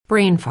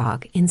brain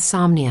fog,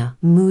 insomnia,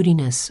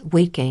 moodiness,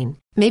 weight gain.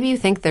 Maybe you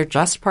think they're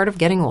just part of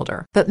getting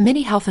older, but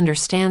MIDI Health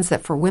understands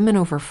that for women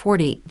over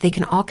 40, they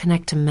can all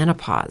connect to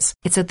menopause.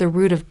 It's at the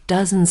root of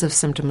dozens of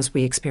symptoms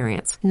we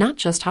experience, not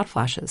just hot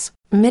flashes.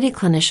 MIDI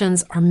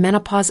clinicians are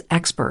menopause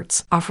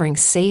experts, offering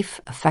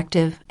safe,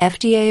 effective,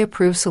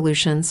 FDA-approved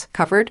solutions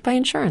covered by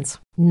insurance.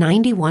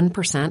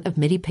 91% of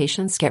MIDI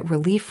patients get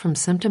relief from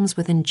symptoms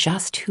within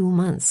just 2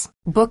 months.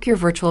 Book your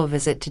virtual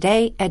visit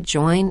today at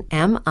joinmidi.com.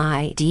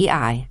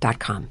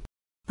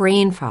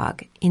 Brain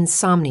fog,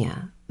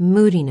 insomnia,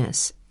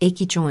 moodiness,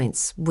 achy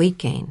joints, weight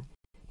gain.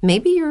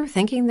 Maybe you're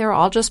thinking they're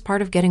all just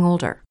part of getting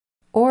older.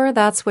 Or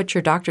that's what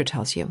your doctor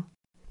tells you.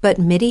 But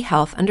MIDI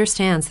Health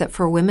understands that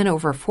for women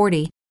over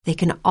 40, they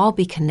can all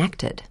be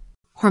connected.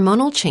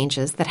 Hormonal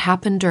changes that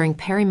happen during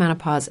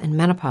perimenopause and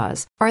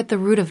menopause are at the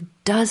root of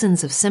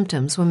dozens of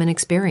symptoms women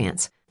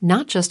experience,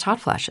 not just hot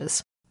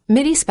flashes.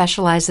 MIDI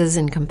specializes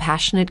in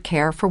compassionate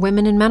care for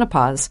women in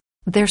menopause.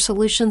 Their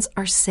solutions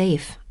are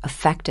safe,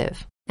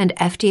 effective, and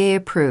FDA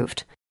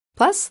approved.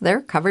 Plus,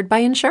 they're covered by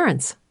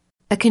insurance.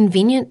 A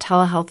convenient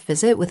telehealth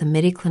visit with a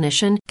MIDI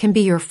clinician can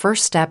be your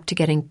first step to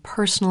getting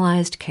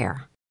personalized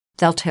care.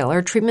 They'll tailor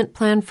a treatment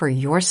plan for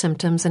your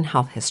symptoms and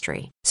health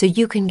history so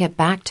you can get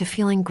back to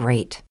feeling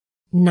great.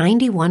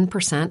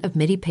 91% of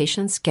MIDI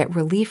patients get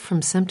relief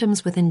from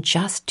symptoms within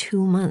just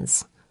 2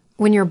 months.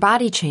 When your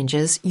body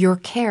changes, your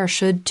care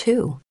should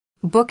too.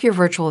 Book your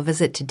virtual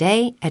visit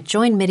today at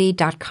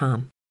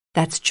joinmidi.com.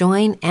 That's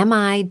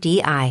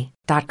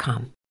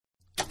joinmidi.com.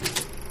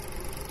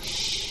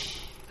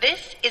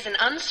 This is an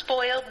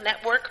Unspoiled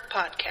Network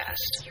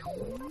podcast.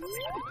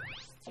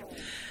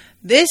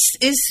 This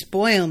is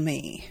Spoil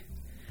Me,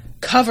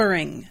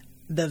 covering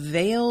The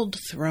Veiled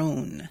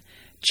Throne,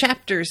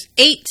 chapters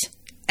 8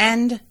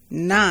 and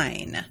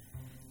 9,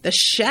 The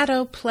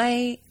Shadow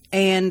Play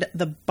and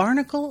The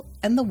Barnacle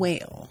and the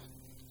Whale.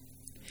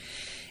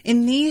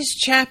 In these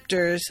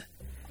chapters,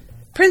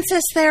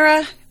 Princess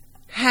Thera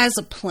has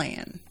a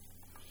plan.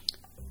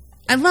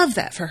 I love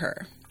that for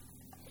her.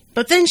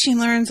 But then she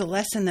learns a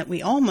lesson that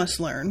we all must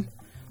learn,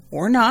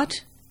 or not,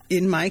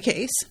 in my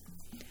case.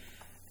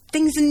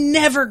 Things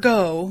never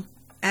go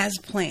as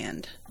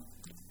planned.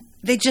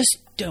 They just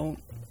don't.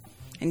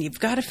 And you've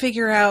got to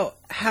figure out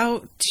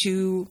how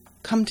to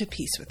come to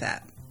peace with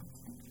that.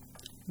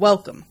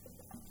 Welcome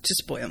to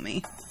Spoil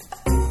Me.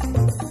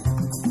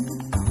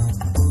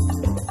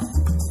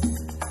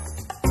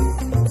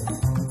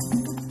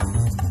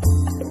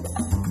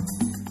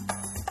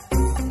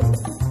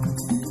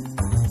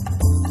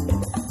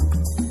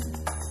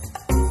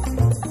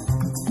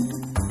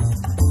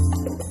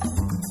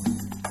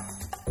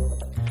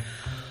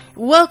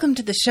 Welcome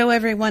to the show,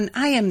 everyone.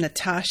 I am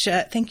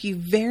Natasha. Thank you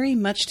very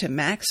much to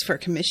Max for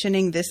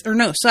commissioning this. Or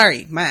no,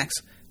 sorry, Max.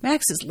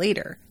 Max is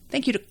later.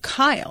 Thank you to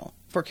Kyle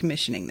for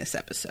commissioning this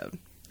episode.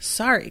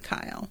 Sorry,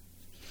 Kyle.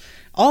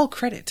 All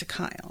credit to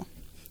Kyle.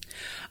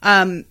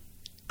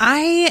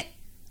 I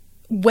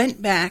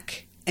went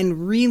back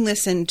and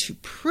re-listened to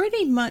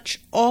pretty much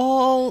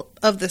all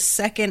of the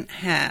second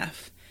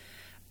half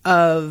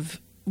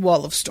of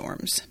Wall of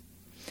Storms.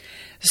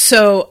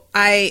 So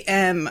I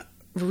am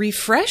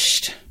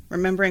refreshed,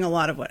 remembering a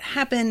lot of what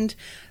happened.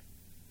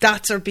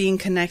 Dots are being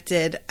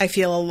connected. I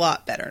feel a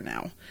lot better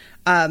now.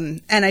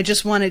 And I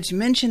just wanted to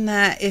mention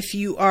that if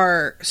you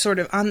are sort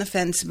of on the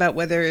fence about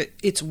whether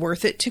it's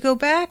worth it to go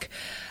back,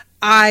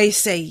 I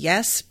say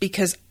yes,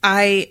 because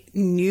I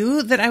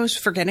knew that I was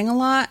forgetting a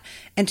lot.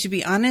 And to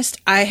be honest,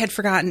 I had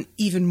forgotten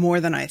even more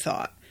than I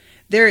thought.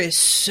 There is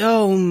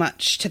so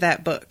much to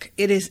that book.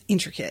 It is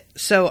intricate.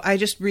 So I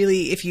just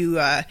really, if you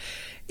are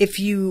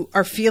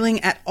feeling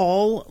at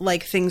all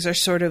like things are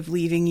sort of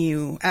leaving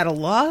you at a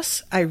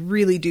loss, I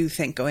really do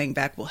think going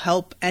back will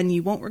help, and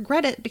you won't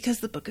regret it because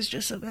the book is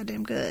just so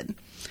goddamn good.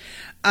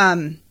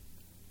 And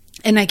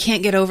I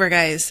can't get over,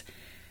 guys.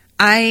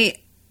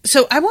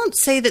 So I won't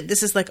say that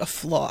this is like a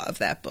flaw of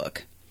that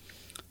book,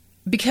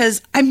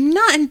 because I'm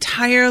not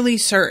entirely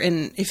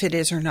certain if it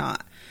is or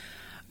not.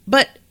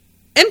 But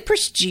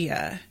Empress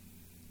Gia,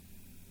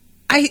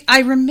 I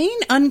remain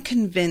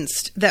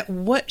unconvinced that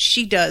what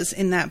she does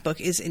in that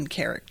book is in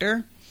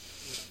character.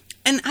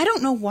 And I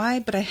don't know why,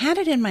 but I had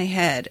it in my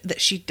head that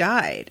she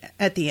died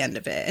at the end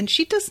of it. And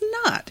she does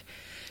not.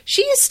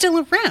 She is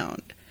still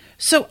around.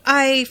 So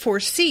I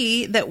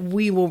foresee that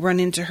we will run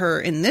into her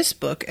in this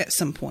book at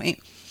some point.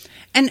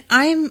 And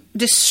I'm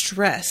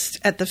distressed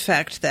at the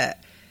fact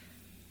that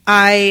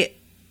I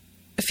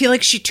feel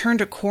like she turned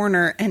a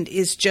corner and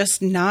is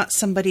just not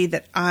somebody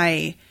that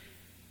I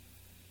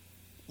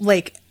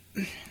like.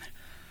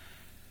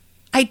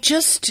 I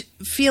just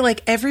feel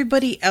like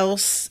everybody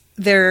else,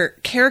 their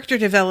character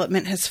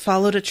development has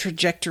followed a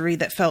trajectory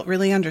that felt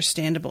really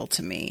understandable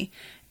to me.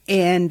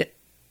 And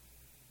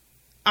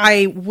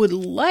I would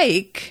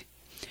like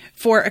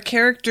for a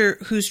character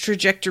whose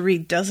trajectory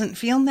doesn't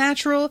feel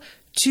natural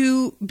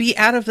to be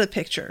out of the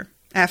picture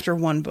after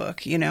one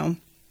book, you know?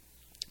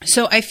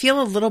 So I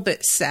feel a little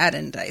bit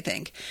saddened, I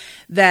think,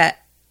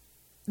 that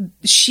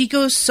she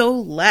goes so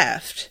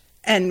left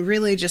and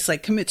really just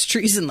like commits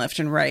treason left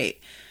and right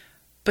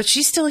but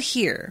she's still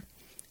here.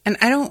 And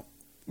I don't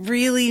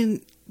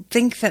really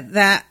think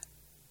that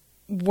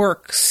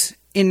works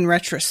in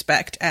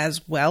retrospect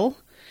as well.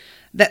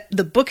 That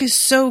the book is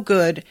so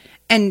good,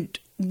 and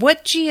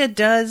what Gia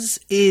does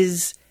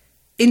is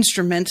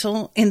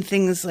instrumental in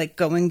things like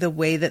going the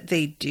way that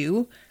they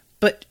do,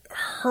 but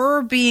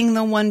her being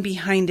the one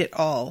behind it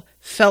all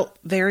felt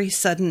very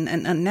sudden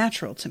and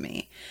unnatural to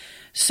me.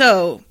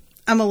 So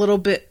I'm a little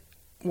bit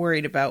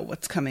worried about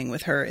what's coming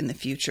with her in the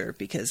future,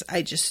 because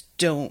I just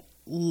don't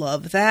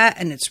love that.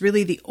 And it's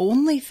really the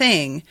only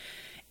thing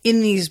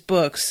in these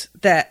books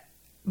that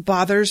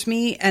bothers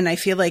me, and I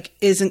feel like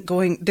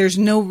there's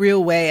no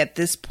real way at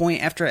this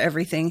point after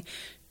everything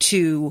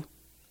to,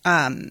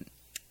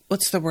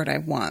 what's the word I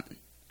want?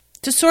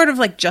 To sort of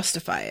like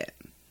justify it,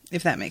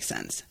 if that makes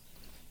sense.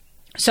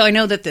 So I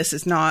know that this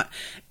is not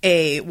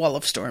a Wall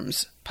of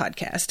Storms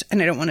podcast,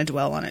 and I don't want to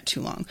dwell on it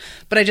too long,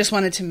 but I just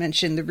wanted to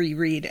mention the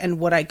reread and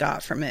what I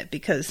got from it,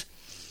 because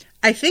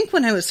I think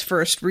when I was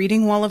first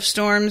reading Wall of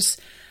Storms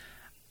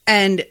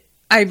and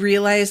I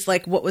realized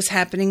like what was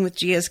happening with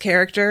Gia's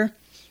character,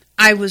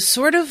 I was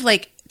sort of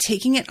like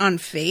taking it on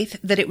faith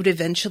that it would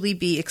eventually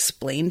be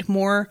explained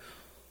more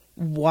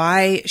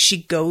why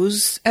she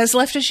goes as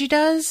left as she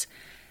does,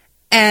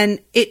 and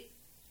it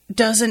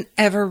doesn't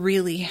ever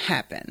really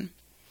happen.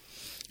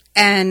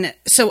 And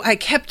so I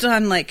kept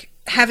on like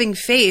having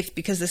faith,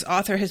 because this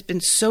author has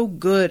been so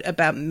good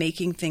about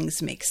making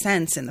things make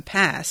sense in the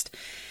past,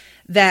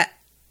 that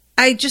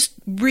I just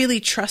really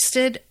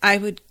trusted I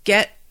would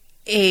get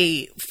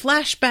a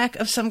flashback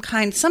of some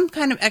kind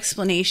of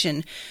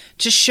explanation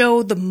to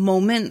show the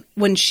moment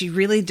when she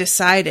really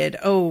decided,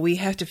 oh, we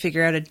have to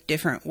figure out a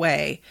different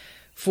way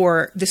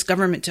for this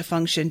government to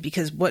function,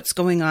 because what's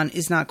going on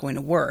is not going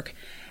to work.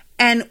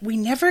 And we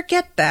never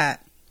get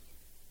that.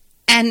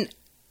 And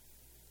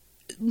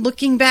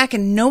looking back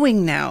and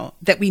knowing now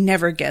that we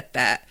never get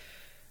that,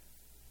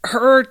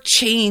 her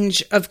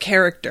change of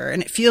character,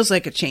 and it feels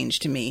like a change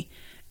to me,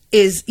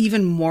 is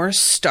even more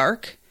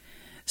stark.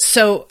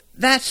 So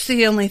that's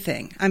the only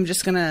thing. I'm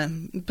just going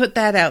to put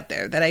that out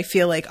there, that I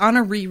feel like on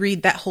a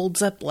reread that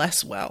holds up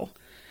less well.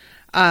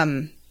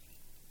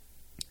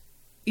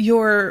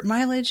 Your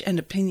mileage and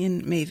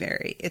opinion may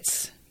vary.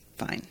 It's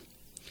fine.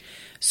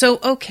 So,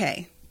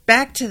 okay,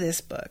 back to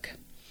this book.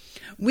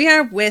 We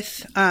are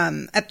with,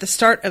 at the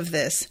start of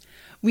this,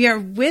 we are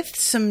with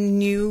some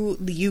new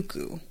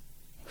Ryukyu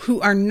who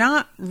are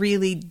not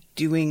really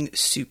doing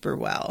super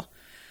well.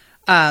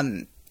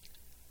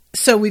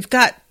 So we've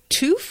got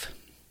Toof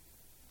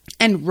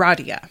and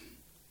Radia,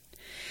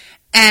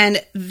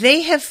 and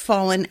they have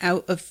fallen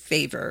out of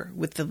favor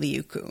with the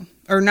Ryukyu,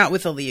 or not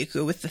with the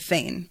Ryukyu, with the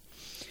Thane.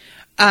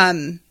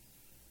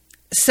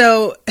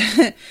 So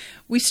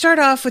we start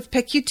off with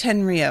Pekyu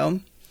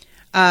Tenryo,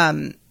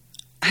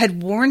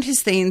 had warned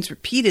his Thanes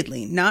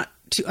repeatedly not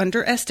to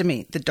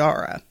underestimate the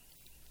Dara.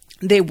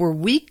 They were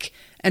weak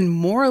and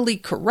morally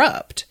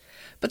corrupt,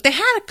 but they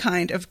had a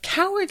kind of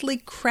cowardly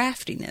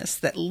craftiness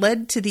that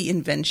led to the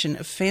invention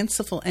of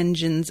fanciful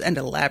engines and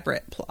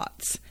elaborate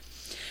plots.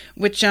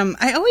 Which,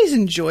 I always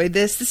enjoyed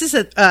this. This is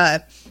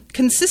a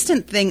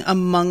consistent thing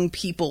among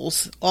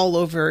peoples all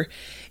over,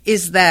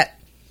 is that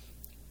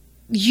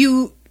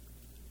you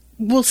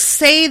will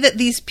say that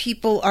these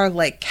people are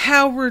like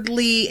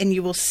cowardly, and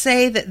you will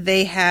say that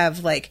they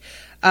have like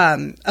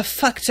a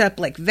fucked up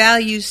like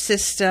value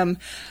system,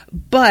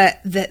 but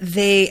that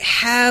they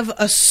have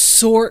a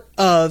sort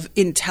of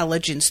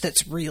intelligence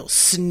that's real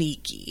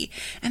sneaky.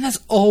 And that's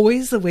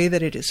always the way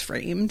that it is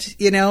framed,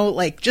 you know,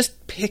 like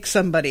just pick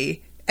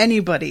somebody,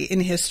 anybody in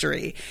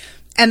history,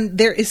 and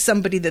there is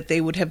somebody that they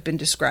would have been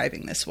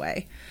describing this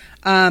way.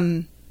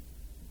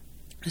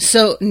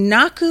 So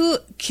Naku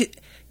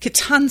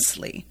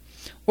Kitansli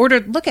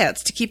ordered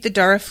lookouts to keep the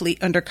Dara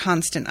fleet under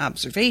constant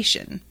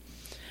observation.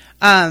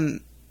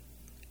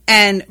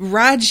 And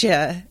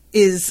Raja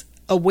is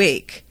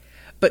awake,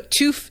 but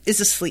Toof is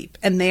asleep,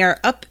 and they are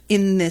up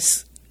in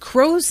this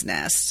crow's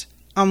nest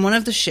on one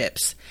of the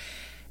ships,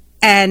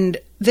 and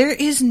there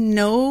is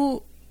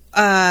no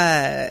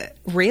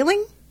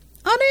railing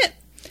on it.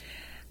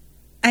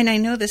 And I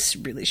know this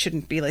really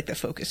shouldn't be like the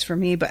focus for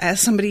me, but as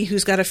somebody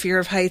who's got a fear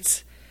of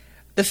heights,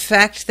 the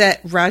fact that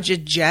Raja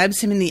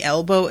jabs him in the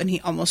elbow and he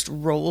almost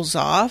rolls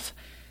off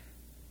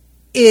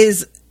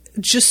is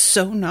just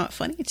so not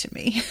funny to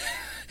me.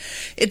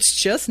 It's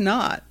just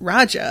not.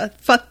 Raja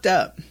fucked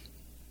up.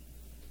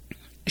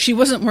 She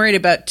wasn't worried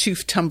about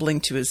Toof tumbling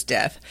to his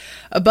death.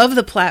 Above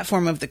the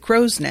platform of the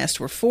crow's nest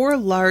were 4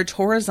 large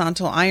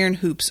horizontal iron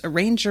hoops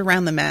arranged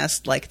around the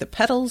mast like the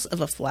petals of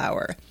a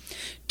flower.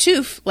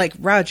 Toof, like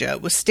Raja,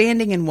 was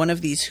standing in one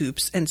of these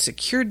hoops and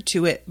secured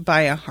to it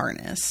by a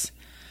harness.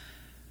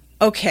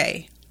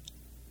 Okay.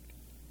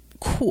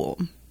 Cool.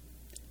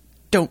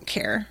 Don't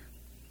care.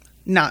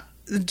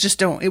 Just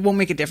don't. It won't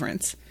make a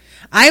difference.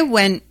 I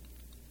went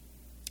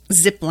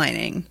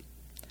ziplining,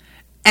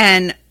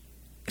 and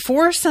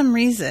for some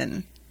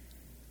reason,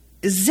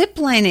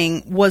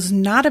 ziplining was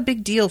not a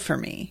big deal for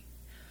me.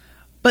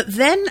 But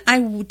then I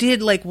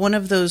did like one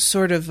of those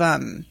sort of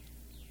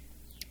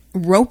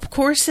rope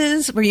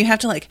courses where you have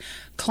to like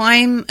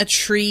climb a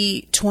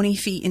tree 20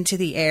 feet into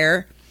the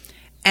air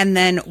and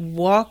then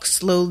walk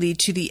slowly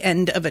to the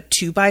end of a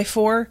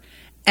 2x4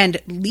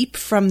 and leap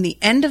from the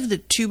end of the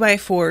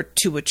 2x4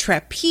 to a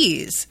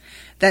trapeze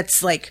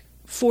that's like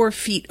 4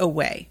 feet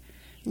away.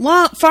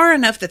 Far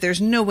enough that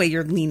there's no way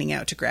you're leaning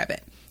out to grab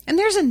it. And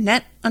there's a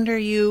net under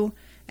you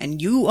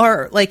and you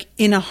are like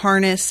in a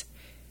harness.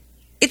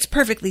 It's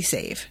perfectly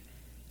safe.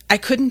 I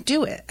couldn't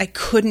do it.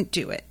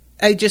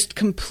 I just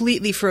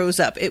completely froze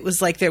up. It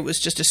was like there was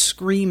just a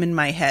scream in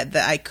my head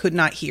that I could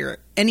not hear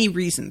any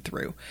reason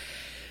through.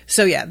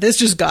 So yeah, this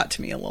just got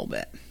to me a little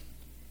bit.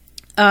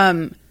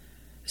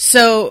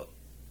 So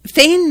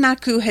Thane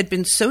Naku had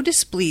been so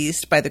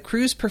displeased by the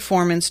crew's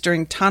performance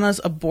during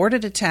Tana's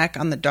aborted attack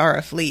on the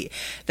Dara fleet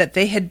that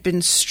they had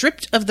been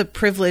stripped of the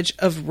privilege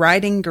of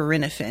riding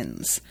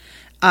Garinnefins.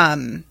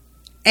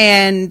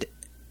 And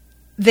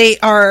they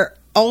are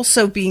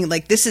also being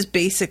like, this is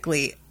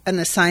basically an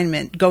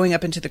assignment going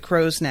up into the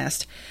crow's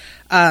nest.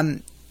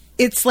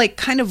 It's like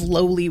kind of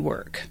lowly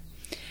work.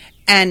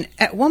 And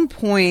at one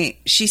point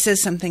she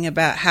says something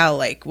about how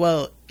like,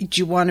 well, do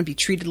you want to be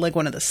treated like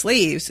one of the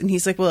slaves? And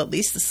he's like, well, at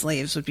least the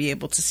slaves would be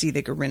able to see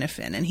the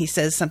Garinnefin. And he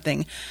says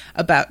something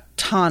about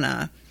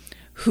Tana,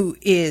 who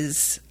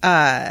is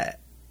the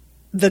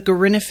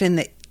Garinnefin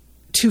that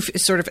Toof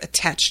is sort of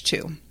attached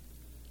to.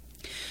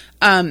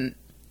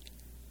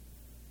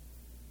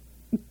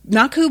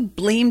 Naku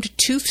blamed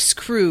Toof's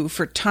crew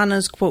for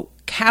Tana's, quote,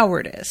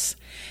 cowardice,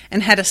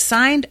 and had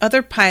assigned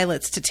other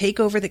pilots to take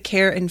over the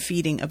care and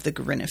feeding of the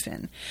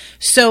Garinnefin.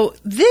 So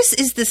this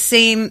is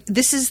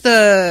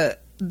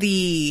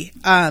the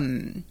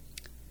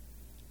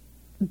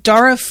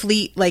Dara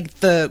fleet, like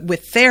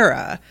with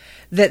Thera,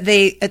 that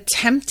they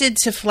attempted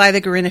to fly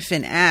the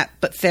Garinnefin at,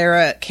 but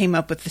Thera came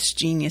up with this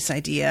genius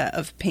idea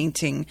of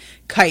painting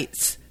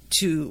kites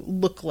to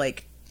look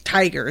like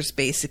tigers,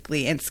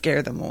 basically, and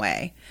scare them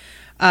away.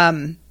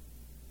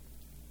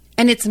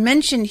 And it's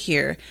mentioned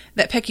here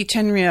that Peki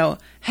Tenryo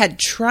had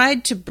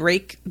tried to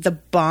break the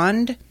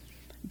bond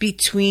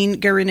between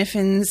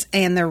Garinnefins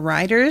and their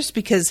riders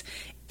because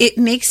it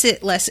makes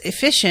it less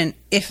efficient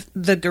if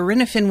the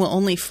Garinnefin will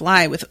only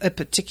fly with a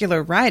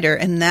particular rider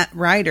and that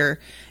rider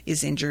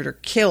is injured or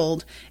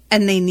killed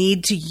and they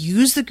need to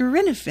use the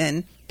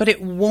Garinnefin, but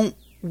it won't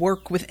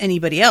work with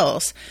anybody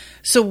else.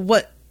 So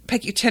what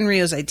Peki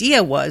Tenryo's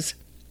idea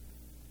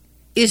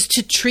is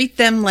to treat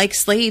them like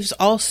slaves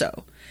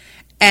also.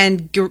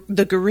 And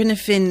the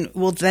Garinnefin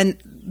will then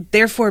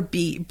therefore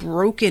be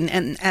broken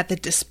and at the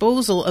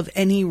disposal of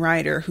any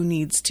rider who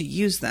needs to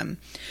use them.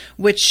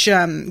 Which,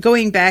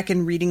 going back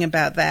and reading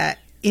about that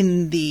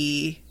in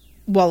the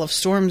Wall of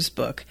Storms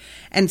book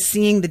and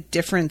seeing the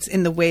difference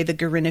in the way the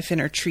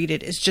Garinnefin are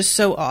treated is just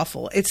so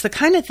awful. It's the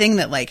kind of thing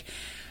that, like,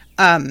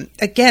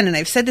 again, and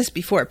I've said this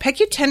before,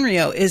 Peki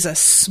Tenryo is a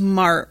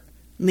smart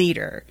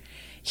leader.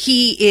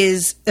 He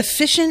is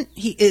efficient.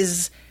 He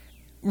is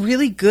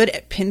really good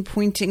at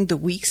pinpointing the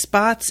weak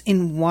spots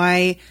in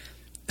why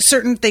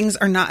certain things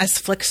are not as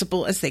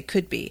flexible as they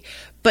could be.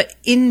 But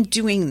in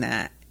doing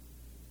that,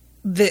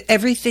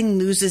 everything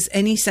loses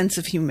any sense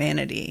of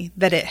humanity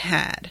that it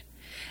had.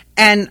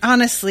 And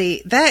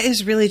honestly, that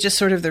is really just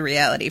sort of the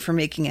reality for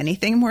making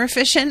anything more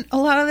efficient a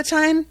lot of the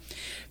time.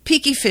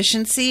 Peak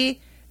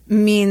efficiency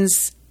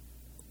means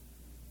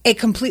a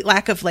complete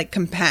lack of like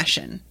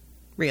compassion,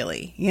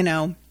 really, you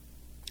know?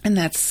 And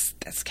that's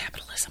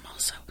capitalism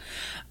also.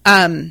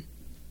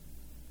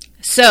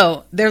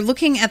 So they're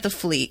looking at the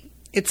fleet.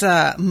 It's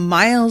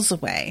miles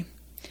away.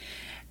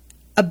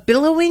 A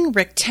billowing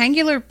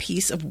rectangular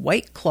piece of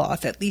white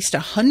cloth, at least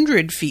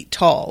 100 feet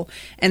tall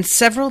and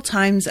several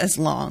times as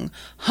long,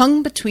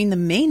 hung between the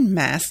main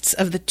masts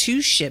of the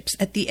two ships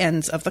at the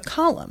ends of the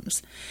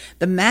columns.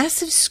 The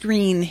massive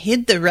screen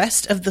hid the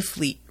rest of the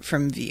fleet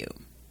from view.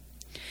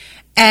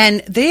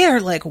 And they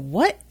are like,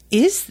 what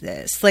is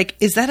this? Like,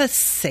 is that a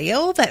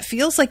sail? That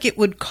feels like it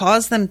would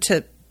cause them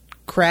to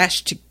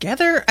crash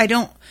together.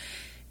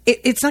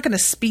 It's not going to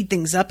speed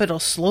things up. It'll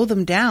slow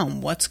them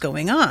down. What's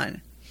going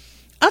on?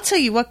 I'll tell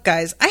you what,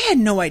 guys, I had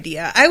no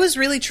idea. I was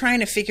really trying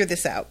to figure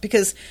this out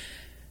because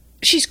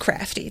she's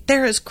crafty.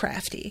 Thera's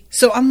crafty.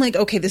 So I'm like,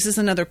 okay, this is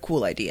another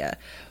cool idea.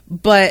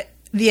 But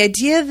the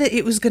idea that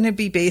it was going to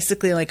be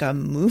basically like a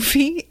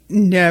movie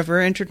never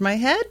entered my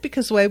head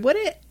because why would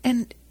it?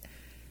 And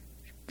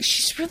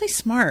she's really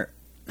smart.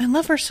 I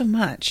love her so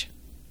much.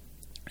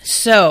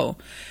 So,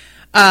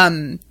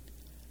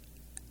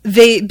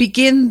 they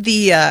begin with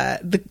a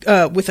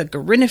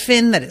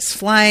Garinnefin that is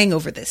flying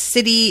over the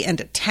city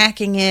and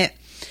attacking it.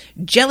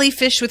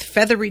 Jellyfish with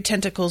feathery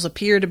tentacles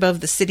appeared above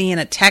the city and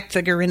attacked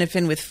the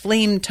Garinnefin with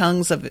flame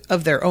tongues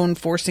of their own,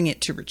 forcing it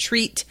to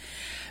retreat.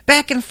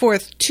 Back and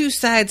forth, two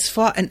sides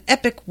fought an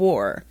epic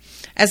war.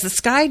 As the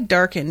sky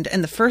darkened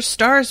and the first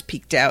stars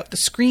peeked out, the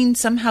screen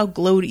somehow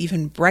glowed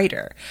even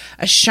brighter,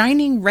 a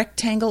shining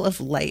rectangle of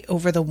light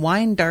over the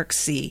wine-dark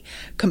sea,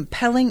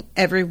 compelling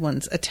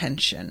everyone's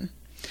attention.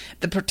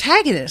 The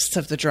protagonists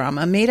of the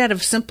drama, made out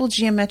of simple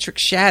geometric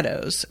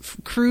shadows,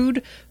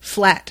 crude,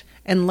 flat,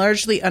 and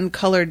largely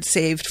uncolored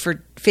save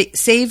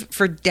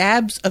for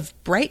dabs of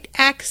bright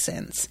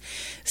accents,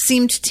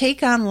 seemed to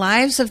take on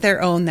lives of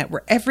their own that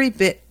were every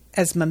bit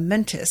as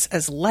momentous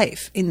as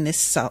life in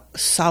this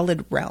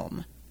solid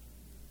realm.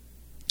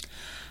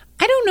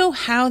 I don't know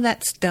how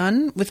that's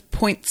done with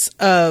points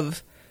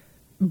of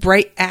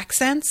bright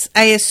accents.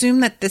 I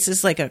assume that this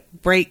is like a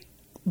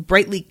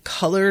brightly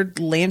colored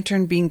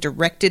lantern being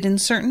directed in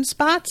certain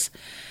spots,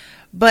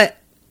 but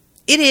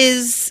it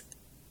is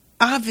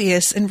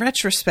obvious in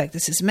retrospect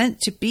this is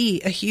meant to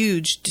be a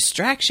huge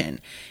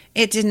distraction.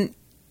 It didn't,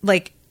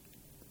 like,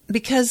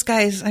 because,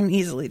 guys, I'm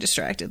easily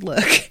distracted.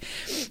 Look,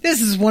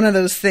 this is one of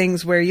those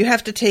things where you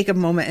have to take a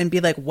moment and be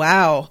like,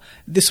 wow,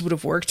 this would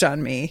have worked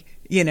on me.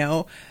 You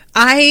know,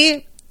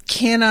 I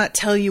cannot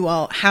tell you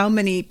all how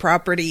many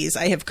properties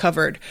I have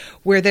covered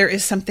where there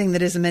is something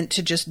that is meant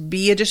to just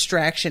be a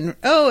distraction.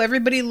 Oh,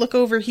 everybody look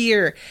over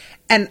here.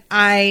 And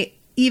I,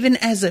 even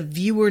as a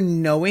viewer,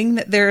 knowing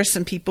that there are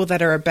some people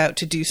that are about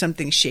to do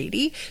something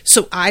shady,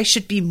 so I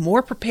should be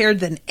more prepared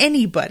than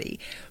anybody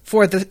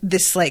for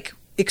this like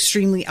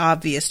extremely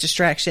obvious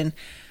distraction,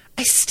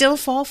 I still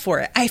fall for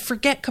it. I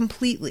forget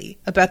completely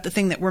about the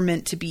thing that we're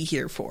meant to be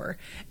here for.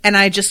 And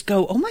I just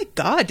go, oh my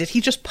God, did he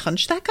just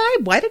punch that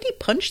guy? Why did he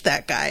punch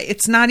that guy?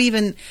 It's not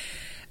even,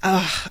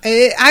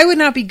 I would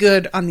not be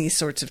good on these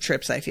sorts of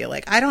trips, I feel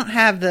like. I don't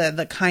have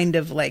the kind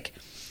of like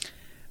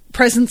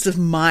presence of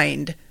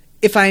mind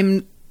if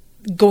I'm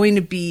going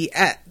to be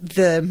at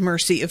the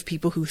mercy of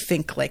people who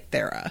think like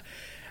Thera.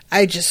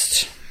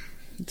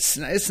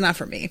 It's not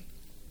for me.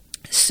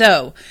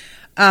 So,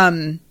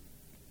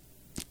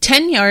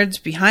 10 yards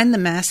behind the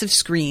massive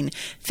screen,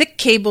 thick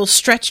cables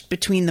stretched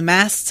between the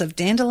masts of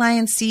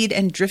dandelion seed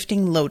and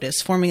drifting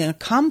lotus, forming a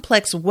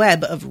complex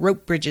web of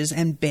rope bridges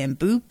and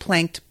bamboo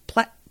planked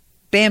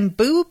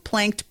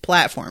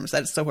platforms.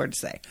 That is so hard to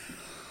say.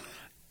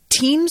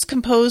 Teams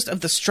composed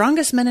of the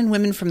strongest men and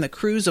women from the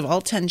crews of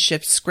all 10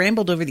 ships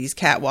scrambled over these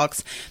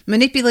catwalks,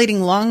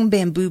 manipulating long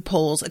bamboo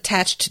poles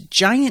attached to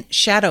giant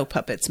shadow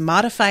puppets,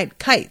 modified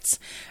kites,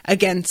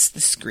 against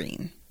the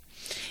screen.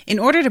 In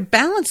order to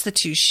balance the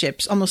two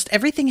ships, almost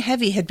everything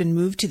heavy had been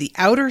moved to the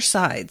outer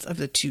sides of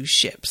the two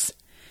ships.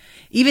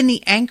 Even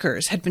the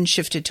anchors had been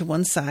shifted to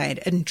one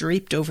side and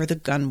draped over the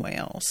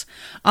gunwales.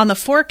 On the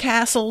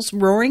forecastles,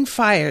 roaring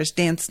fires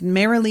danced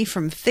merrily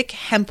from thick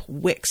hemp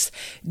wicks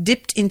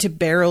dipped into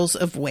barrels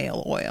of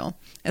whale oil.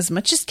 As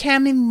much as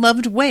Cammy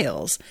loved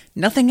whales,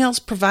 nothing else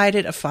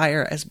provided a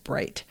fire as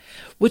bright.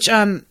 Which,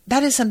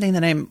 that is something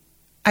that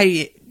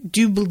I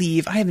do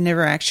believe. I have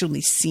never actually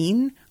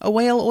seen a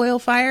whale oil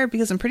fire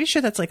because I'm pretty sure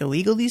that's like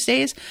illegal these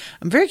days.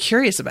 I'm very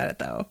curious about it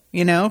though,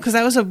 you know, because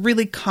that was a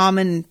really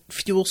common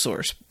fuel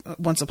source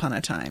once upon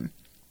a time.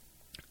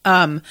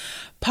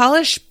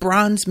 Polished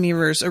bronze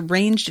mirrors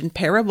arranged in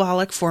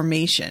parabolic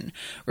formation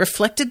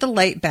reflected the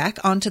light back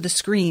onto the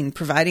screen,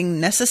 providing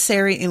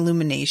necessary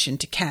illumination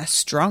to cast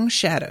strong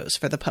shadows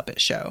for the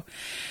puppet show.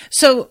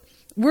 So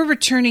we're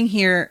returning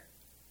here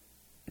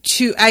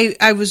to,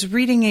 I was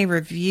reading a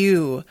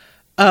review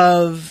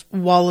of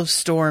Wall of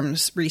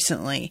Storms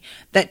recently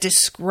that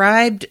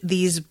described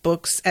these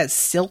books as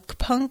silk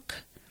punk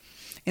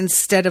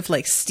instead of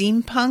like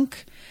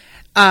steampunk,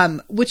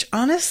 which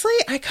honestly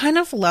I kind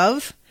of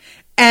love.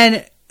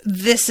 And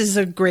this is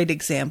a great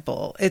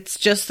example. It's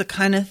just the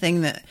kind of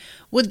thing that,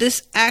 would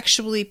this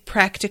actually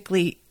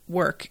practically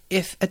work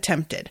if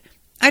attempted?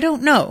 I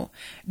don't know.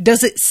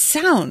 Does it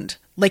sound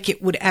like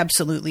it would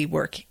absolutely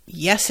work?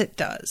 Yes, it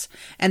does.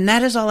 And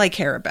that is all I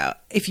care about.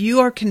 If you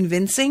are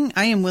convincing,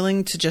 I am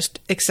willing to just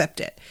accept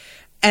it.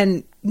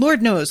 And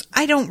Lord knows,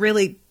 I don't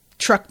really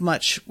truck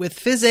much with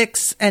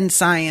physics and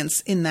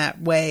science in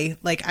that way.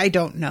 Like, I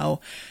don't know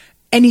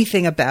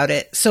anything about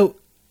it. So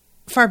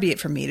far be it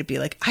from me to be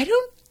like, I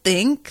don't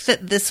think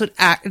that this would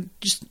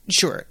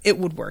sure, it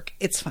would work.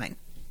 It's fine.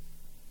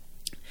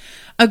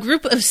 A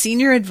group of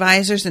senior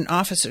advisors and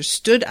officers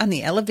stood on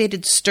the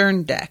elevated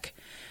stern deck,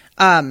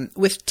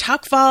 with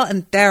Takval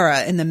and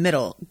Thera in the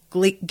middle,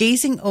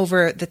 gazing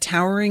over the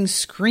towering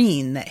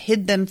screen that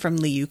hid them from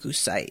Liuku's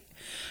sight.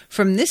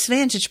 From this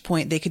vantage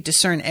point, they could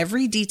discern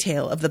every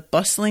detail of the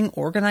bustling,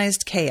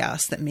 organized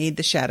chaos that made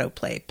the shadow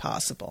play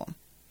possible.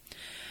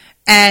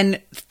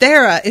 And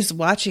Thera is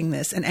watching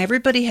this, and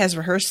everybody has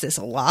rehearsed this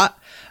a lot,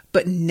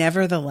 but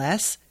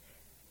nevertheless,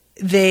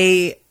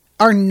 they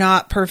are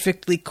not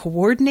perfectly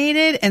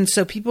coordinated, and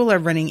so people are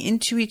running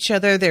into each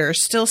other. There are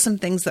still some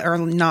things that are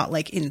not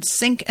like in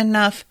sync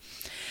enough.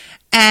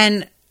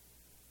 And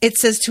it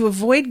says to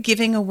avoid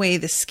giving away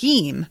the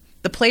scheme,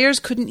 the players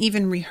couldn't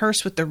even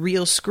rehearse with the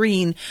real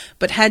screen,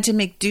 but had to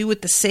make do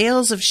with the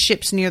sails of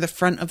ships near the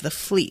front of the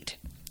fleet,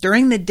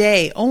 during the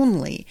day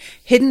only,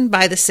 hidden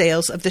by the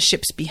sails of the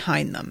ships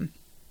behind them.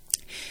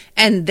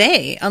 And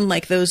they,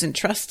 unlike those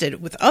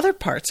entrusted with other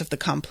parts of the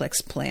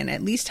complex plan,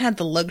 at least had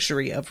the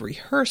luxury of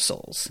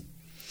rehearsals.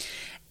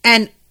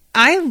 And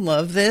I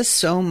love this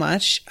so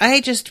much. I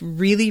just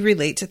really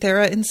relate to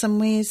Thera in some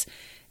ways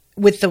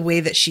with the way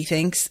that she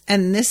thinks.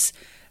 And this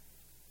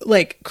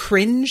like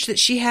cringe that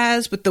she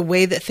has with the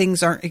way that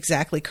things aren't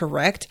exactly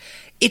correct,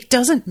 it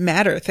doesn't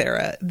matter,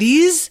 Thera.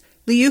 These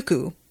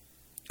Ryuku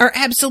are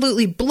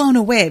absolutely blown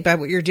away by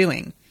what you're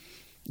doing.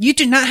 You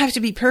do not have to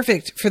be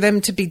perfect for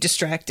them to be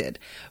distracted.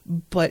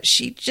 But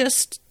she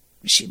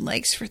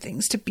likes for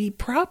things to be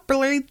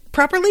properly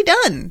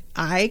done.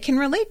 I can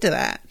relate to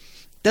that.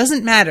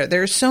 Doesn't matter.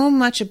 There's so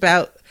much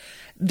about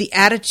the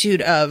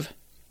attitude of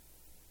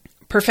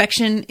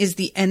perfection is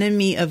the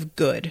enemy of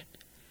good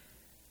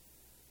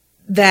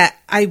that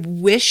I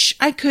wish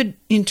I could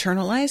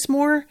internalize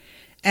more,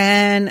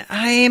 and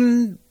I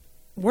am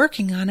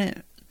working on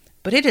it.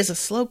 But it is a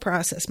slow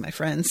process, my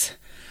friends.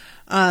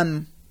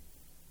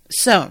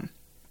 So,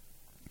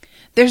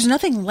 there's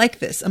nothing like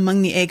this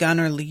among the Aegon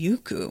or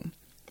Ryuku,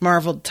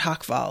 marveled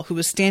Takval, who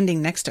was standing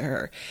next to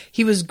her.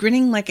 He was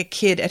grinning like a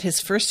kid at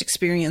his first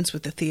experience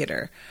with the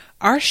theater.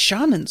 Our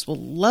shamans will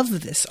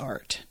love this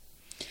art.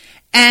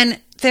 And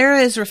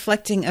Thera is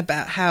reflecting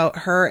about how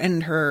her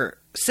and her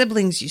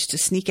siblings used to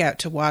sneak out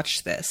to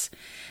watch this,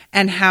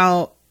 and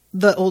how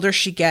the older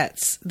she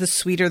gets, the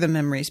sweeter the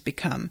memories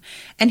become.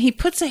 And he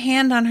puts a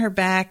hand on her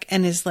back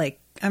and is like,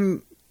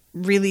 I'm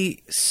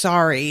really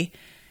sorry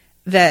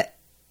that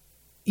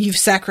you've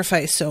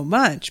sacrificed so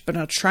much, but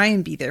I'll try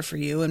and be there for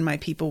you, and my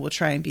people will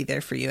try and be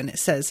there for you. And it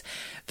says,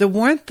 the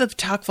warmth of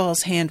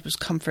Takval's hand was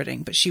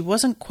comforting, but she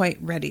wasn't quite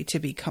ready to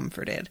be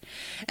comforted.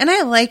 And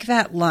I like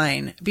that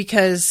line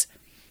because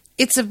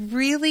it's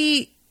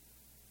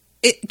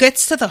it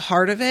gets to the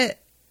heart of it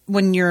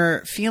when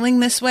you're feeling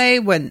this way,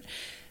 when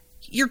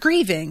you're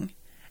grieving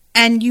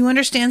and you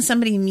understand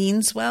somebody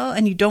means well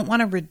and you don't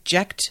want to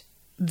reject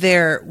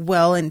their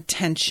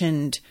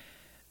well-intentioned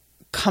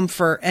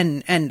comfort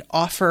and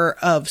offer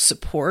of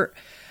support,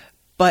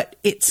 but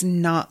it's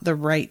not the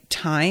right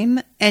time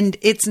and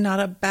it's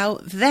not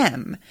about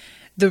them.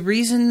 The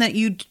reason that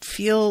you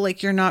feel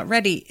like you're not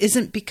ready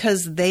isn't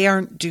because they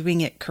aren't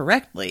doing it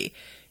correctly.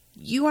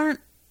 You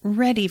aren't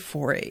ready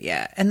for it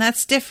yet, and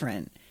that's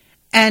different.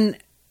 And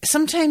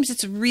sometimes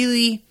it's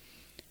really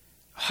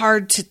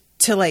hard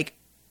to like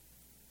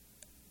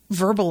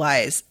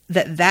verbalize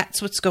that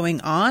that's what's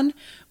going on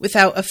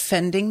without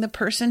offending the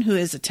person who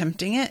is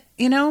attempting it,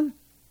 you know?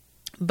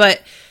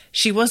 But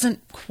she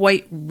wasn't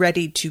quite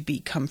ready to be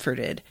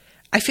comforted.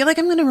 I feel like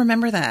I'm going to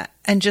remember that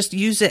and just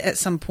use it at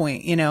some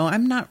point, you know?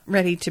 I'm not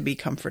ready to be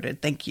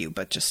comforted, thank you,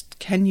 but just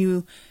can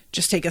you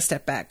just take a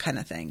step back kind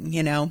of thing,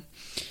 you know?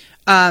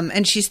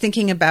 And she's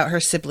thinking about her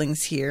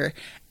siblings here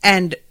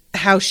and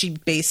how she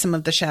based some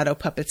of the shadow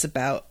puppets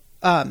about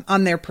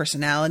on their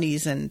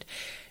personalities, and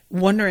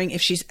wondering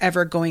if she's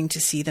ever going to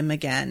see them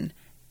again.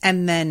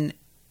 And then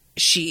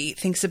she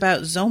thinks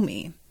about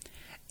Zomi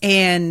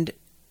and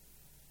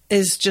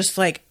is just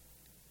like,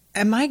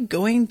 am I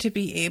going to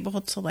be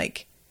able to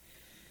like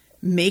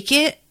make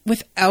it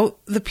without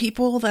the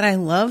people that I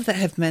love that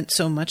have meant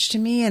so much to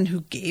me and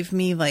who gave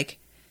me like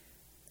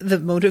the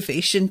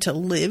motivation to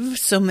live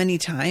so many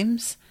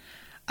times?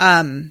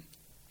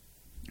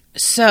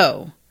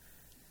 So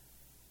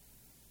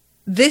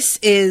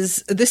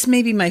this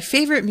may be my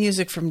favorite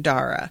music from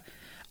Dara.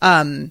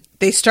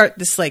 They start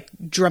this like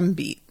drum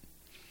beat,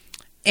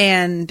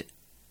 and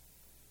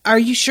are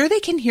you sure they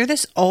can hear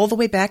this all the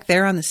way back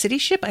there on the city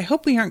ship? I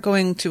hope we aren't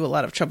going to a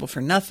lot of trouble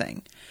for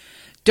nothing.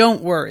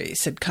 Don't worry,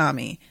 said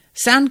Kami.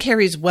 Sound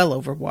carries well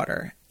over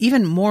water,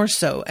 even more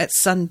so at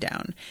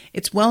sundown.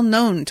 It's well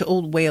known to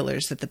old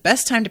whalers that the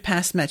best time to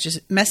pass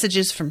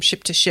messages from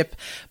ship to ship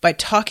by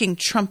talking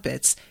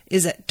trumpets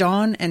is at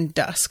dawn and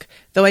dusk,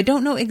 though I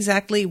don't know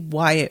exactly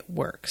why it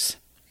works.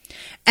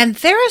 And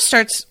Thera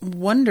starts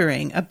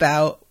wondering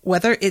about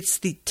whether it's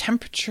the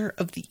temperature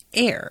of the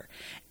air,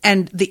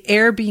 and the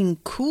air being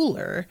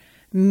cooler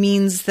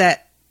means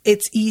that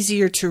it's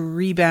easier to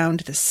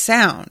rebound the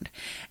sound.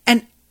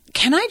 And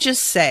can I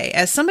just say,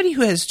 as somebody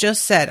who has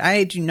just said,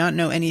 I do not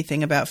know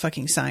anything about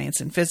fucking science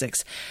and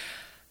physics,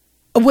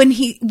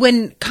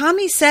 when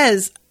Kami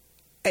says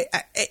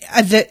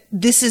that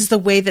this is the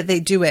way that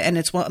they do it, and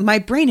it's, well, my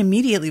brain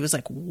immediately was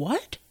like,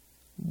 what?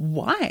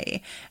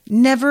 Why?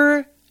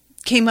 Never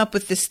came up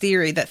with this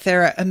theory that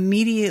Thera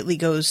immediately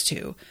goes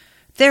to.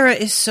 Thera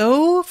is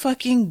so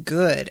fucking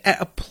good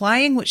at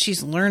applying what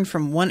she's learned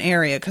from one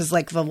area, because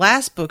like the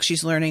last book,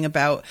 she's learning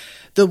about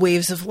the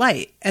waves of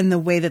light and the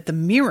way that the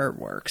mirror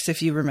works,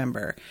 if you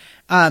remember,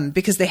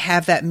 because they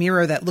have that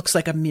mirror that looks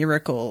like a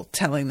miracle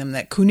telling them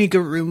that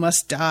Kuniguru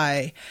must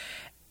die.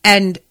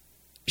 And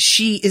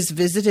she is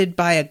visited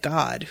by a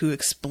god who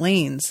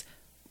explains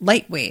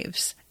light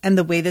waves and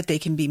the way that they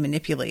can be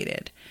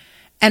manipulated.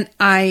 And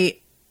I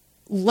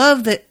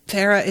love that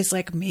Thera is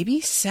like,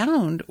 maybe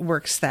sound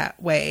works that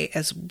way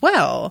as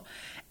well.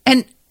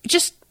 And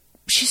just,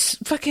 she's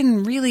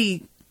fucking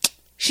really,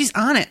 she's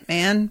on it,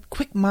 man.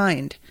 Quick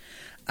mind.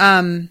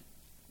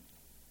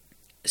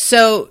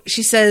 So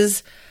she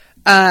says,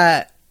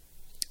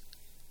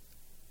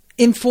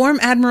 inform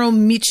Admiral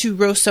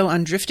Mitsuroso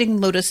on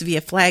drifting Lotus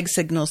via flag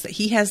signals that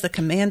he has the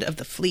command of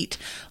the fleet.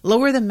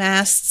 Lower the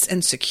masts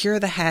and secure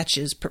the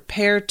hatches.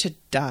 Prepare to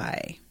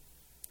die.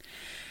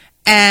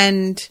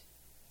 And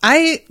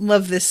I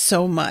love this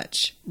so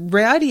much.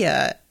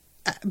 Radia,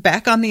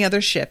 back on the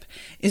other ship,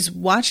 is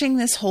watching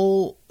this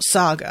whole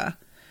saga,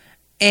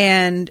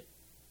 and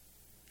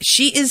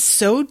she is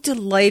so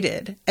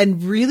delighted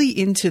and really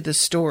into the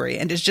story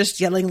and is just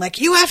yelling like,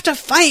 "You have to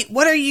fight!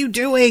 What are you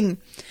doing?"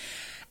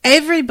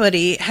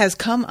 Everybody has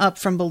come up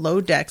from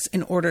below decks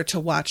in order to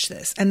watch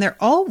this, and they're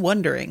all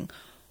wondering,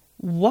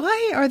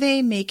 why are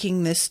they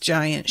making this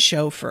giant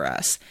show for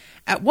us?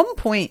 At one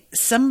point,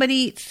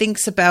 somebody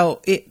thinks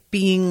about it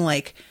being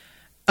like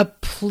a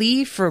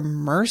plea for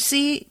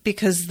mercy,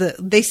 because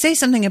they say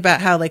something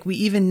about how, like, we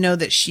even know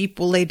that sheep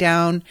will lay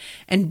down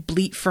and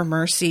bleat for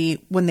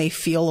mercy when they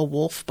feel a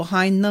wolf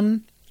behind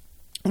them.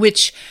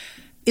 Which,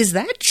 is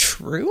that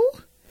true?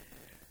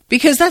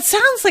 Because that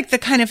sounds like the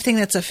kind of thing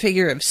that's a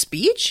figure of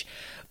speech,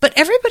 but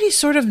everybody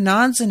sort of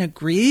nods and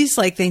agrees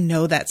like they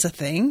know that's a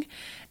thing.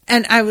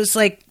 And I was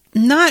like,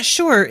 not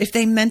sure if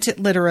they meant it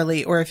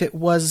literally or if it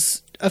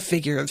was a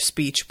figure of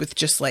speech with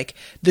just like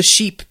the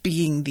sheep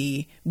being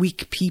the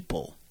weak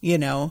people, you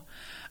know?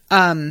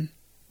 And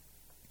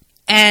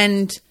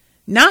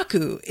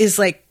Naku is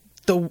like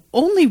the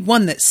only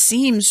one that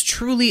seems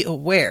truly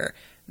aware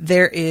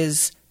there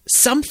is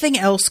something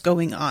else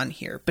going on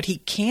here, but he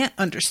can't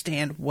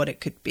understand what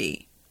it could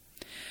be.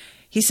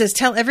 He says,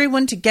 "Tell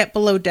everyone to get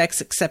below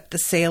decks except the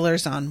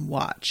sailors on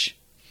watch."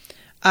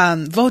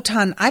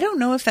 Votan, I don't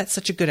know if that's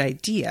such a good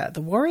idea.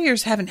 The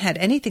warriors haven't had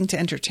anything to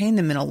entertain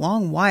them in a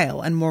long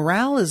while, and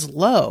morale is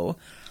low.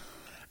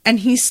 And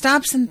he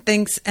stops and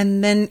thinks,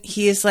 and then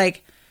he is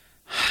like,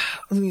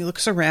 when he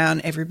looks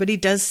around, everybody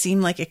does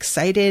seem like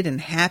excited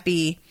and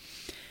happy.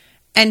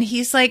 And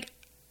he's like,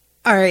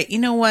 all right, you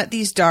know what?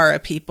 These Dara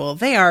people,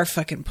 they are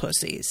fucking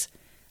pussies.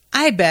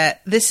 I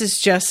bet this is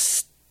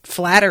just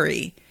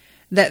flattery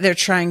that they're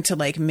trying to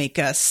like make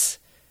us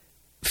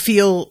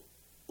feel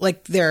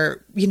like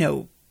they're, you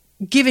know,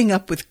 giving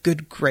up with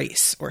good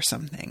grace or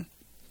something.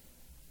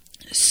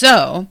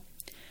 So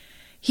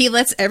he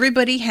lets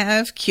everybody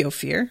have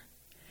Kjofir,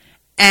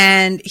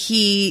 and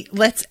he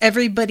lets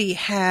everybody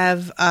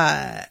have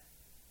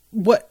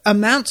what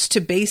amounts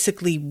to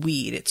basically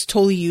weed. It's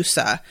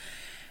Toliusa.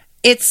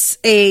 It's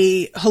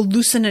a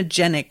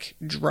hallucinogenic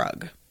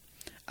drug.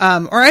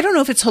 Or I don't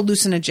know if it's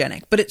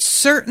hallucinogenic, but it's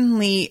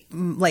certainly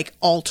like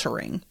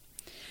altering.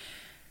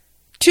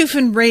 Toof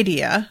and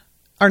Radia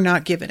are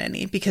not given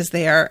any because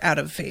they are out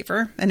of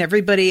favor. And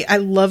everybody, I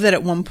love that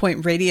at one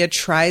point Radia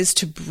tries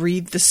to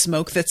breathe the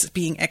smoke that's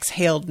being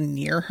exhaled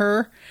near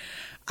her.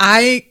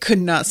 I could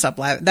not stop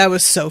laughing. That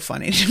was so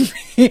funny to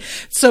me.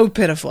 So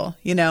pitiful,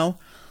 you know?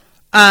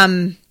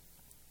 And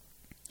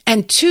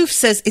Toof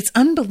says, "It's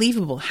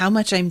unbelievable how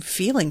much I'm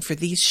feeling for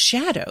these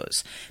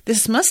shadows.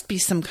 This must be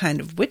some kind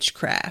of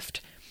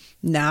witchcraft."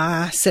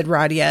 "Nah," said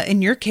Radia.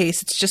 "In your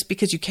case, it's just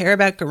because you care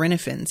about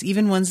Garinnifins,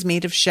 even ones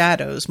made of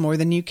shadows, more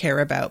than you care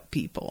about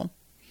people."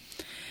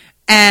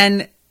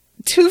 And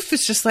Toof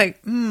is just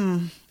like,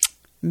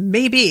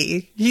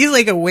 maybe. He's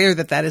like aware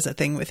that that is a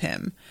thing with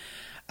him.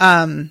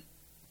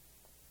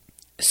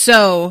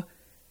 So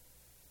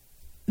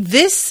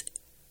this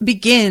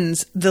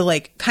begins the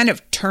like kind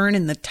of turn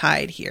in the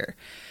tide here,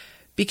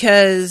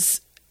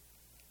 because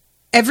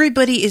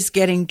everybody is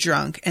getting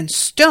drunk and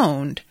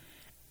stoned,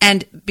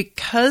 and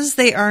because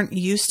they aren't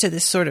used to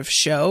this sort of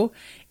show,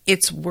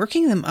 it's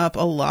working them up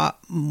a lot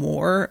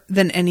more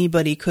than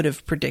anybody could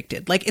have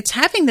predicted. Like, it's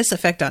having this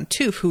effect on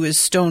Toof, who is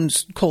stone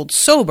cold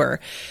sober.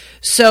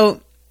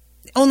 So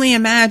only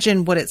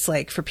imagine what it's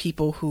like for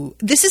people who,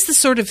 this is the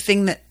sort of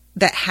thing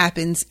that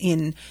happens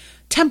in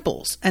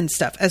temples and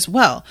stuff as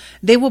well.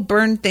 They will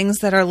burn things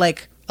that are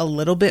like a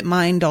little bit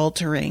mind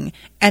altering,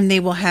 and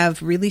they will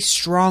have really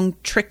strong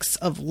tricks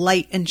of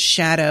light and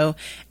shadow,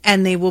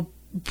 and they will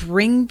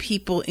bring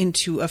people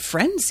into a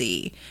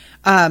frenzy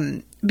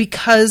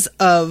because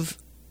of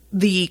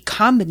the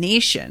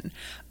combination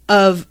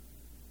of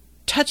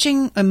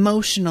touching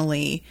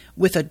emotionally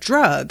with a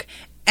drug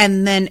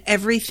and then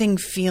everything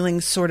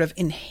feeling sort of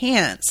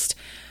enhanced.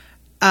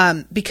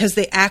 Because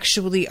they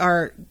actually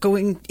are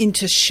going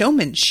into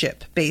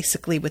showmanship,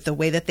 basically, with the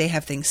way that they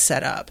have things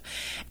set up.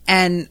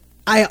 And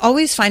I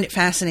always find it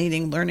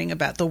fascinating learning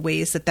about the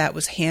ways that that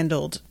was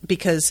handled,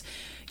 because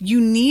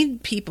you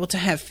need people to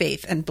have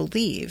faith and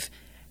believe.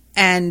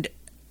 And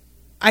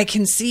I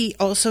can see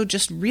also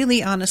just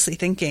really honestly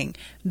thinking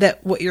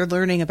that what you're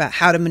learning about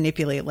how to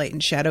manipulate light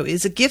and shadow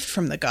is a gift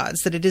from the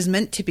gods, that it is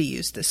meant to be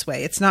used this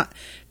way. It's not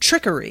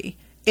trickery.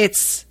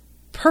 It's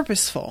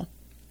purposeful.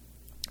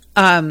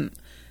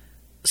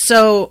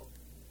 So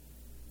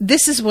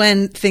this is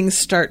when things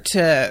start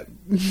to,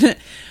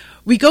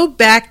 we go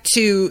back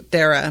to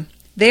Thera.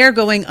 They are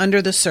going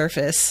under the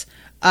surface.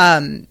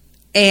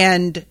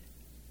 And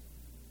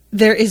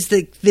there is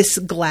this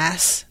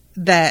glass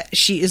that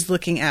she is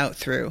looking out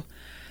through.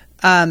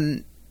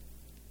 I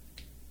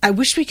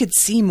wish we could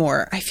see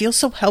more. I feel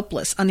so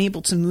helpless,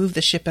 unable to move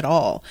the ship at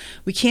all.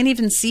 We can't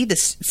even see the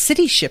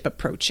city ship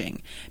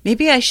approaching.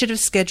 Maybe I should have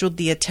scheduled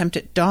the attempt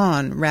at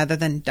dawn rather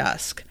than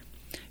dusk.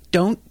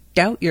 "Don't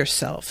doubt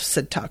yourself,"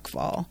 said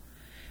Takval.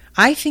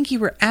 "I think you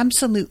were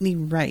absolutely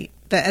right,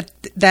 that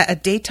a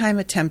daytime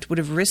attempt would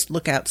have risked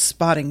Lookout's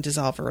spotting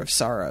Dissolver of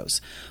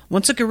Sorrows.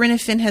 Once a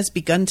Garinnefin has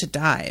begun to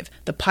dive,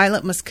 the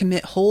pilot must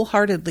commit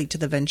wholeheartedly to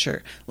the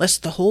venture,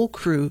 lest the whole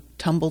crew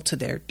tumble to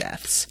their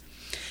deaths.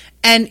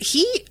 And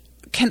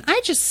can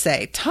I just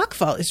say,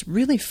 Tocqueville is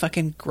really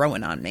fucking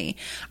growing on me.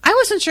 I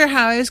wasn't sure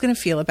how I was going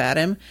to feel about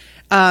him.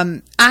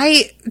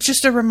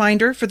 Just a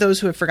reminder for those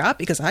who have forgot,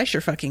 because I sure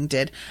fucking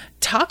did.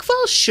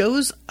 Tocqueville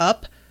shows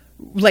up,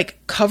 like,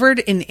 covered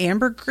in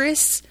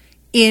ambergris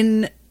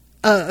in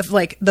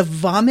like the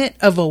vomit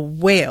of a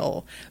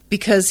whale,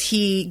 because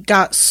he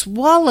got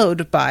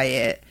swallowed by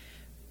it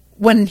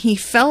when he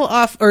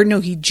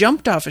he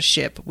jumped off a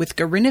ship with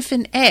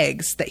Garinnefin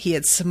eggs that he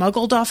had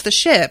smuggled off the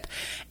ship,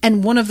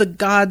 and one of the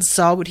gods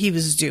saw what he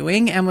was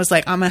doing and was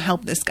like, I'm gonna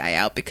help this guy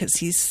out because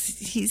he's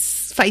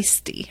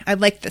feisty. I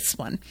like this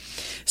one.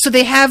 So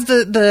they have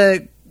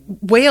the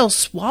whale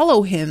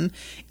swallow him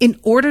in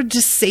order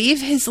to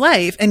save his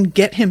life and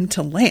get him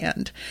to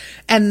land.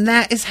 And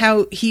that is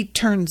how he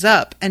turns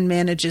up and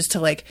manages to,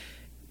 like,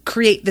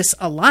 create this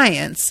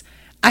alliance.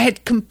 I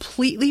had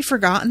completely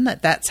forgotten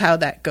that that's how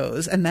that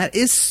goes. And that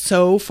is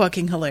so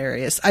fucking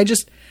hilarious.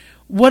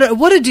 What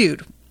a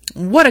dude.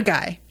 What a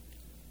guy.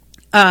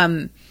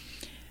 And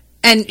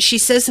she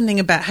says something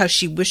about how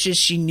she wishes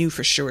she knew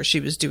for sure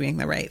she was doing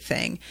the right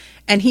thing.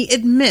 And he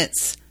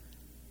admits,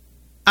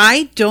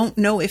 I don't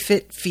know if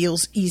it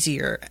feels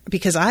easier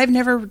because I've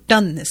never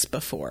done this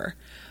before,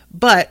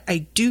 but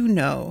I do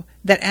know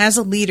that as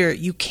a leader,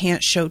 you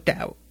can't show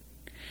doubt.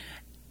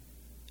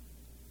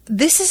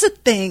 This is a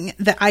thing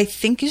that I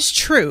think is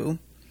true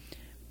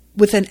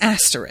with an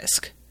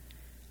asterisk.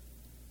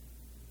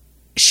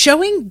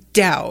 Showing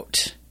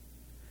doubt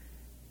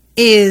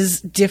is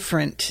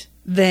different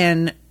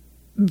than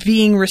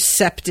being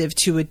receptive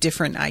to a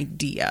different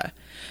idea.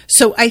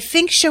 So I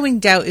think showing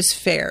doubt is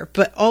fair,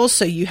 but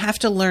also you have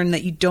to learn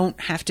that you don't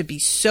have to be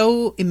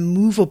so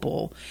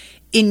immovable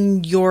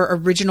in your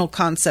original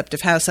concept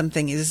of how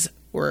something is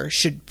or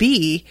should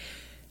be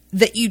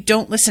that you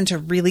don't listen to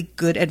really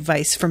good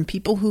advice from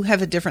people who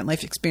have a different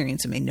life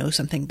experience and may know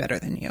something better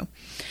than you.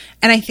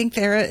 And I think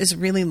Thera is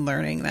really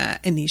learning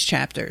that in these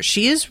chapters.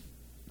 She's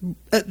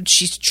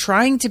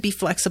trying to be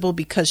flexible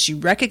because she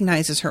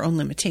recognizes her own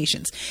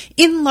limitations.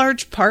 In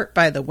large part,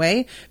 by the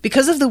way,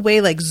 because of the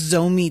way, like,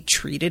 Zomi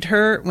treated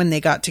her when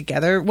they got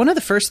together. One of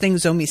the first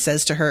things Zomi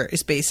says to her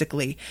is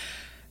basically,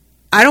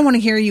 I don't want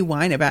to hear you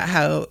whine about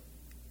how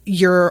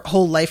your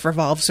whole life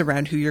revolves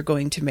around who you're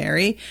going to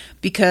marry,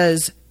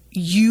 because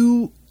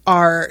you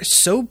are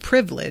so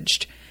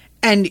privileged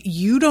and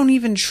you don't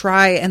even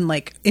try and,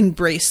 like,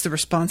 embrace the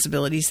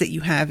responsibilities that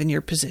you have in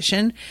your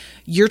position.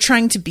 You're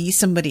trying to be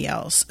somebody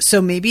else. So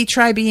maybe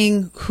try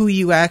being who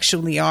you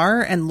actually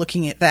are and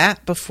looking at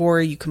that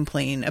before you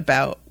complain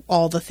about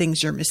all the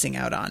things you're missing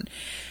out on.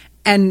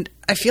 And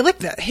I feel like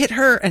that hit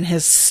her and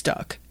has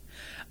stuck.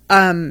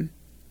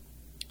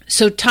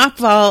 So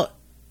Tocqueville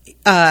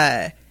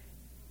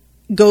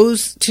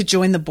goes to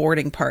join the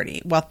boarding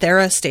party while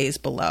Thera stays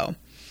below.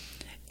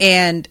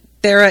 And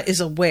Thera is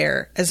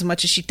aware, as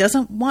much as she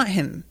doesn't want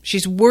him,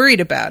 she's worried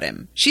about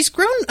him. She's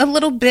grown a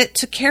little bit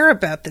to care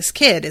about this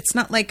kid. It's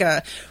not like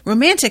a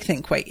romantic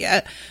thing quite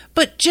yet,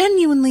 but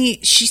genuinely,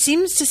 she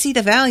seems to see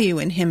the value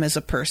in him as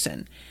a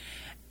person.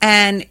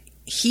 And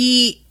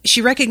she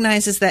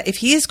recognizes that if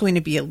he is going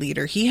to be a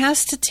leader, he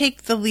has to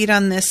take the lead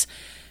on this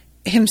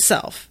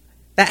himself.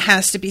 That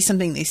has to be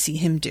something they see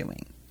him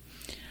doing.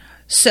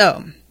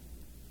 So,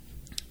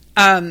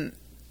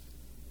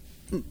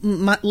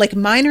 like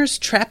miners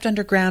trapped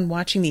underground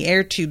watching the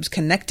air tubes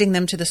connecting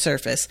them to the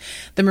surface,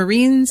 the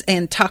Marines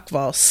and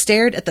Tocqueville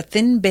stared at the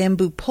thin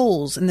bamboo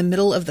poles in the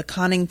middle of the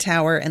conning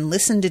tower and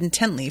listened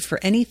intently for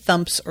any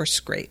thumps or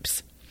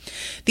scrapes.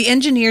 The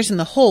engineers in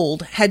the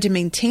hold had to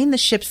maintain the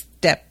ship's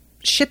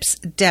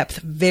depth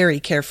very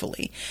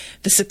carefully.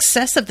 The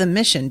success of the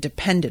mission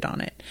depended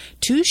on it.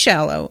 Too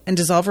shallow, and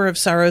Dissolver of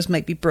Sorrows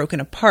might be broken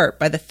apart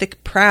by the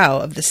thick prow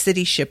of the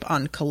city ship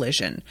on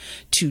collision.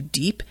 Too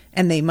deep,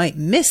 and they might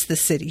miss the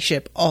city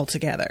ship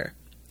altogether.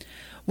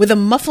 With a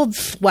muffled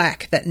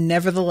thwack that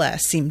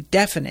nevertheless seemed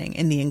deafening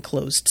in the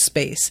enclosed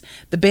space,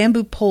 the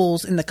bamboo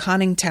poles in the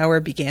conning tower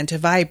began to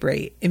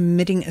vibrate,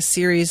 emitting a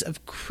series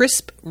of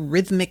crisp,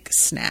 rhythmic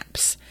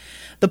snaps.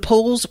 The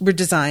poles were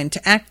designed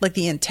to act like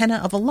the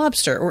antenna of a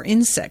lobster or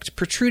insect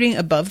protruding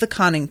above the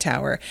conning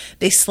tower.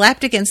 They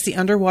slapped against the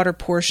underwater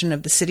portion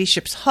of the city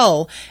ship's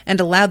hull and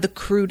allowed the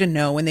crew to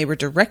know when they were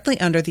directly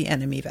under the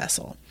enemy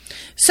vessel.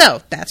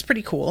 So, that's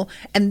pretty cool.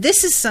 And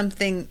this is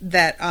something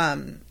that,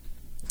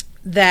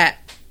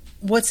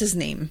 what's his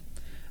name?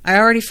 I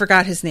already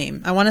forgot his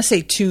name. I want to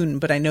say Toon,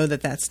 but I know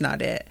that that's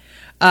not it.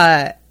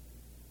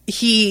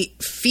 He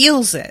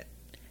feels it.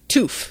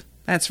 Tooth.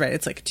 That's right.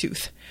 It's like a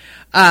tooth.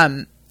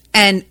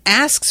 And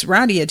asks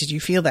Radia, did you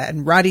feel that?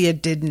 And Radia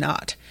did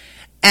not.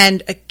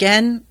 And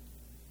again,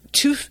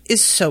 Tooth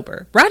is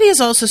sober. Radia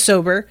is also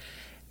sober.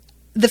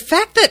 The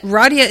fact that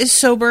Radia is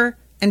sober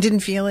and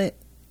didn't feel it,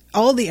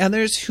 all the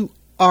others who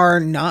are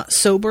not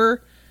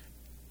sober,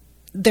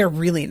 they're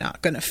really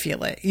not going to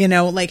feel it. You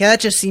know, like that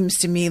just seems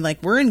to me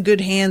like we're in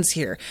good hands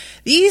here.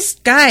 These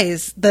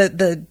guys,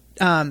 the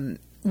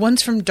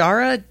ones from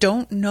Dara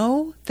don't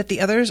know that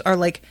the others are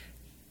like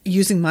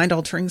using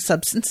mind-altering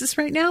substances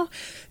right now.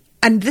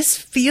 And this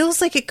feels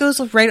like it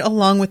goes right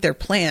along with their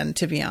plan,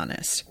 to be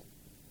honest.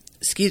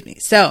 Excuse me.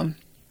 So,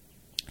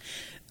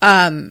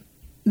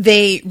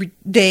 they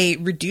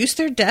reduce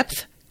their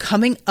depth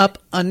coming up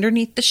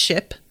underneath the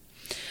ship.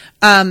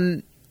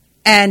 And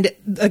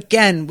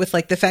again, with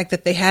like the fact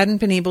that they hadn't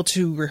been able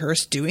to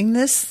rehearse doing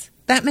this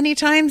that many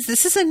times,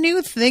 this is a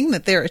new thing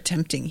that they're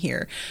attempting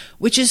here,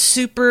 which is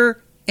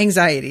super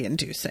anxiety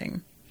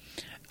inducing.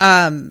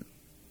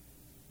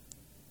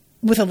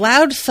 With a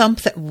loud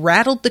thump that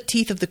rattled the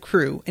teeth of the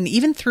crew and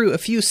even threw a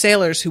few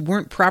sailors who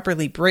weren't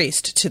properly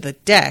braced to the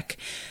deck,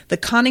 the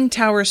conning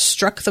tower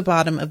struck the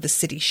bottom of the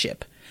city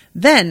ship.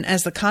 Then,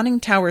 as the conning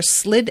tower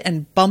slid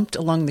and bumped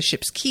along the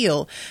ship's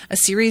keel, a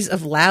series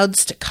of loud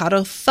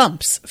staccato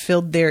thumps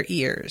filled their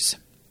ears.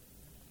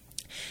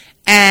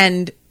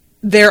 And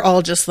they're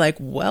all just like,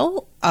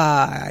 well,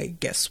 I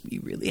guess we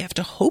really have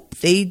to hope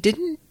they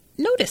didn't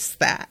notice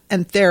that.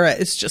 And Thera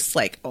is just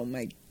like, oh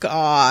my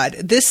God,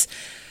 this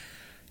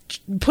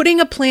putting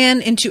a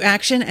plan into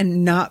action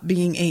and not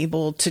being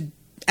able to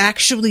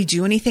actually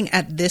do anything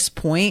at this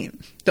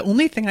point. The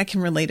only thing I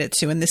can relate it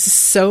to, and this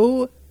is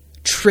so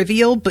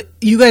trivial, but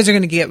you guys are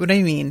going to get what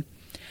I mean.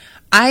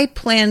 I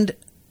planned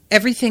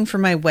everything for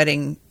my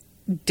wedding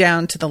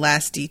down to the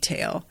last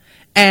detail,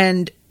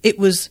 and it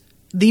was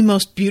the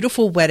most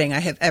beautiful wedding I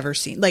have ever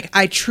seen. Like,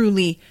 I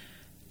truly,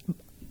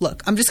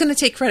 look, I'm just going to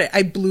take credit.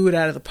 I blew it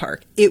out of the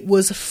park. It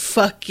was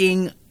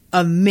fucking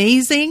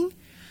amazing,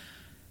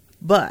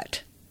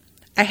 but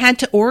I had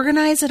to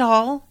organize it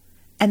all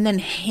and then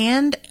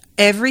hand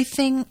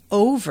everything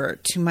over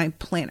to my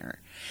planner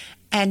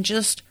and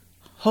just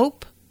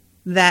hope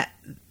that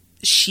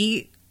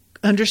she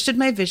understood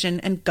my vision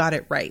and got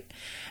it right.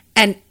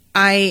 And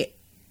I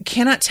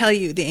cannot tell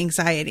you the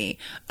anxiety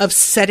of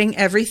setting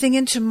everything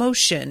into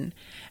motion,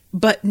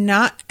 but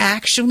not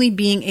actually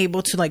being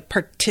able to like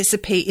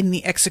participate in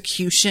the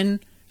execution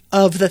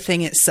of the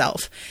thing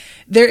itself.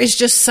 There is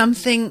just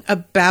something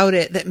about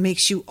it that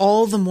makes you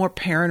all the more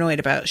paranoid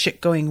about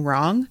shit going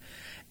wrong.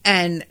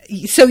 And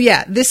so,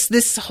 yeah,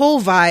 this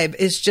whole vibe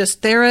is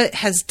just Thera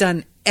has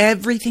done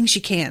everything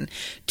she can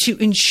to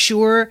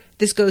ensure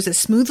this goes as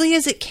smoothly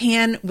as it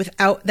can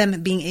without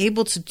them being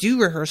able to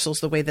do rehearsals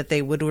the way that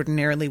they would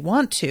ordinarily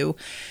want to.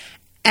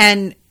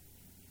 And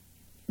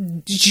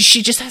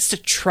she just has to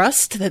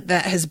trust that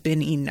that has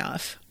been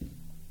enough.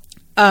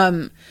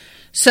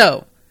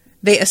 So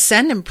they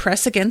ascend and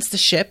press against the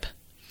ship.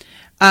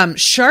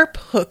 Sharp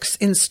hooks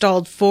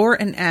installed fore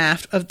and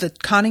aft of the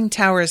conning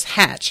tower's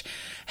hatch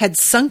had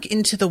sunk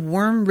into the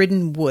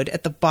worm-ridden wood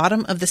at the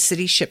bottom of the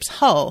city ship's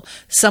hull,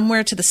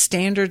 somewhere to the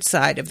standard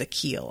side of the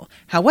keel.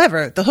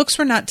 However, the hooks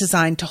were not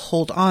designed to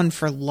hold on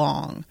for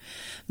long.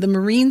 The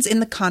Marines in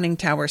the conning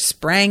tower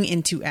sprang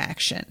into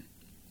action.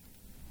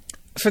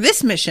 For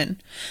this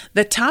mission,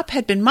 the top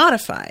had been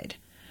modified.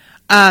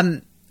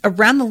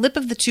 Around the lip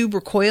of the tube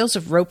were coils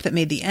of rope that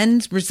made the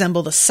ends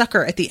resemble the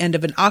sucker at the end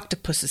of an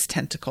octopus's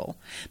tentacle.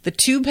 The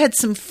tube had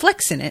some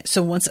flex in it,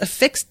 so once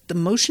affixed, the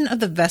motion of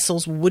the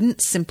vessels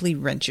wouldn't simply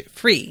wrench it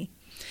free.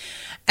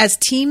 As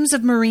teams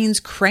of Marines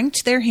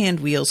cranked their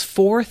hand wheels,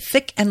 4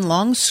 thick and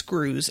long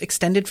screws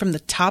extended from the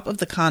top of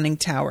the conning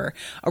tower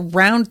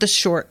around the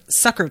short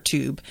sucker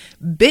tube,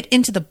 bit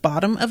into the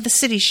bottom of the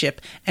city ship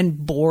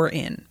and bore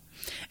in.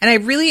 And I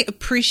really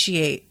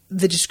appreciate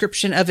the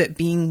description of it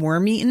being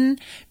worm-eaten,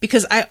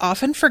 because I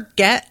often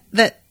forget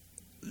that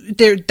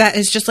that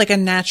is just like a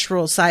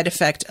natural side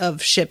effect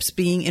of ships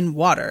being in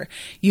water.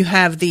 You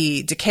have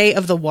the decay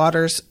of the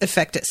water's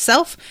effect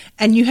itself,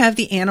 and you have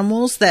the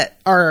animals that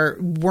are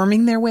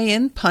worming their way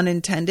in, pun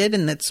intended,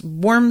 and that's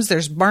worms,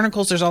 there's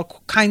barnacles, there's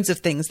all kinds of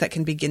things that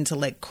can begin to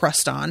like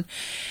crust on.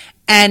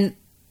 And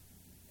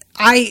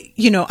I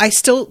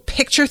still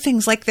picture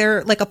things like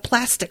they're like a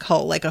plastic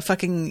hull, like a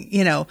fucking,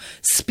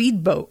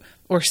 speedboat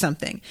or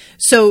something.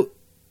 So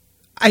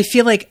I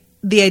feel like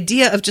the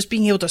idea of just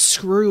being able to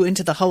screw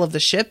into the hull of the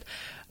ship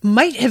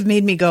might have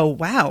made me go,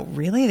 wow,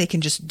 really? They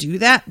can just do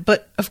that?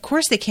 But of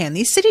course they can.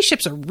 These city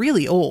ships are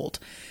really old,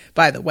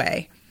 by the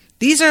way.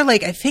 These are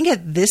like, I think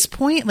at this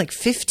point, like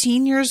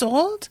 15 years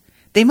old.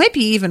 They might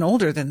be even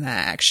older than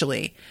that,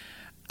 actually.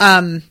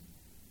 But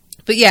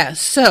yeah,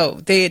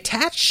 so they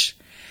attach,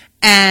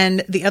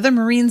 and the other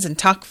Marines in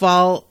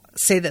Takval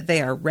say that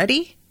they are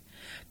ready.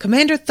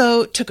 Commander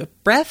Tho took a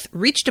breath,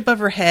 reached above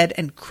her head,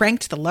 and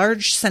cranked the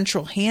large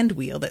central hand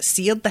wheel that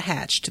sealed the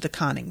hatch to the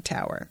conning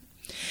tower.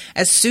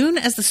 As soon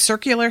as the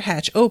circular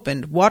hatch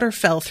opened, water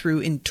fell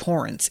through in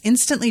torrents,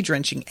 instantly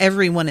drenching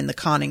everyone in the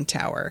conning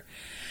tower.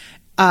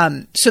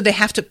 So they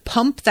have to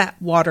pump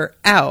that water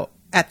out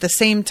at the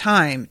same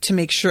time to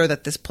make sure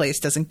that this place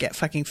doesn't get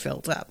fucking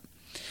filled up.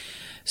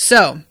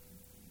 So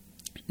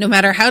no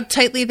matter how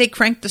tightly they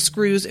cranked the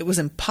screws, it was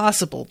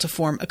impossible to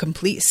form a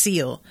complete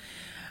seal.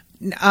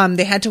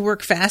 They had to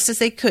work fast as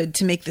they could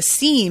to make the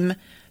seam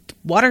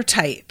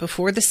watertight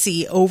before the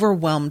sea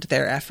overwhelmed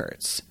their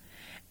efforts.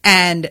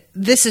 And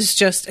this is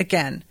just,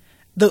 again,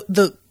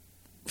 the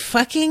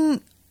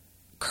fucking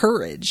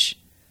courage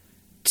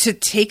to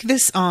take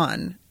this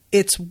on.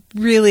 It's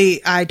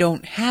really, I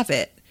don't have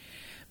it.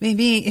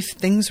 Maybe if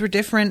things were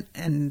different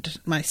and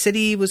my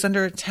city was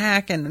under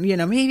attack and, you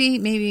know, maybe,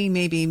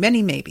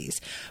 many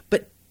maybes.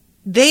 But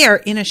they are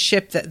in a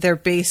ship that they're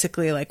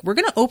basically like, we're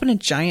going to open a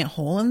giant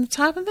hole in the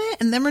top of it.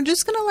 And then we're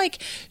just going to like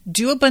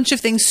do a bunch of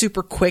things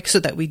super quick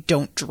so that we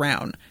don't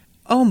drown.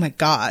 Oh my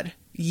God.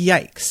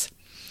 Yikes.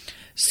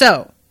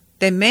 So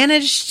they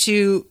managed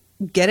to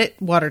get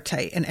it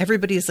watertight. And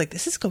everybody is like,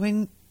 this is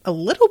going a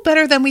little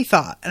better than we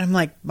thought. And I'm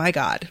like, my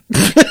God.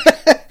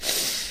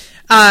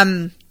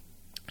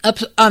 Up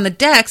on the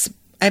decks,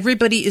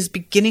 everybody is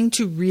beginning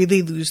to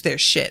really lose their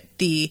shit.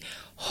 The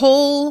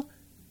whole,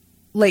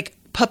 like,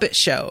 puppet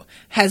show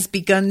has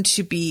begun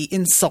to be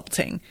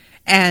insulting.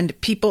 And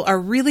people are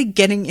really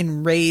getting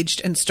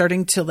enraged and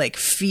starting to, like,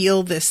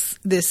 feel this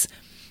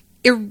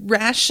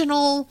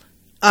irrational,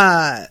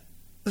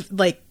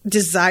 like,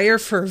 desire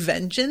for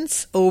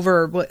vengeance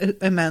over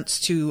what amounts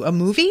to a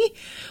movie.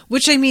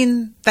 Which, I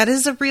mean, that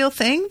is a real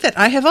thing that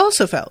I have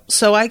also felt.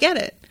 So I get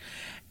it.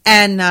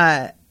 And,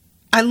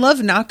 I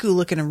love Naku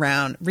looking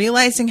around,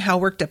 realizing how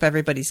worked up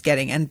everybody's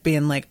getting and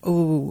being like,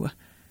 oh,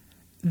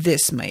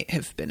 this might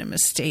have been a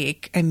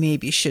mistake. I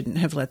maybe shouldn't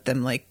have let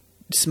them like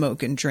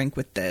smoke and drink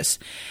with this.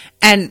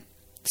 And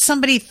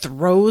somebody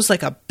throws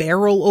like a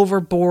barrel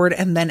overboard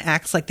and then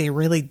acts like they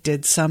really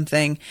did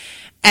something.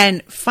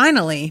 And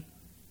finally,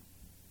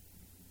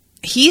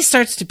 he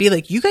starts to be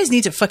like, you guys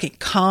need to fucking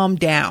calm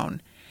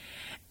down.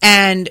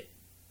 And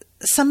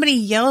somebody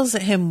yells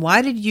at him,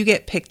 why did you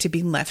get picked to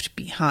be left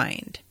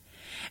behind?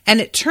 And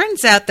it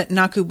turns out that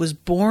Naku was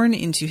born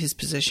into his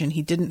position.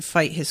 He didn't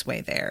fight his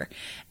way there.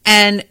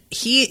 And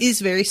he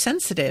is very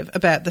sensitive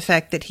about the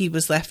fact that he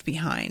was left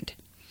behind.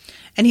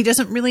 And he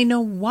doesn't really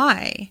know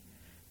why.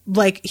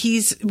 Like,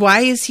 why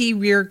is he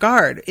rear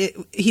guard?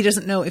 He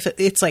doesn't know if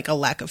it's like a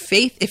lack of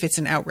faith, if it's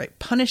an outright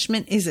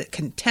punishment, is it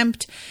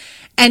contempt?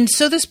 And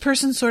so this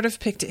person sort of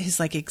picked his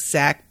like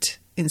exact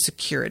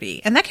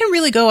insecurity. And that can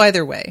really go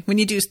either way when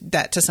you do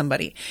that to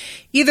somebody.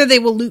 Either they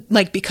will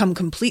like become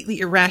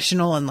completely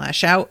irrational and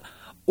lash out,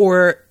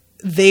 or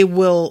they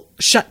will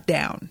shut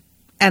down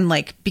and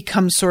like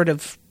become sort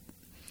of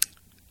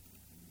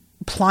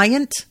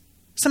pliant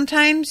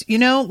sometimes, you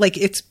know, like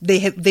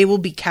they will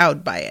be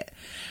cowed by it.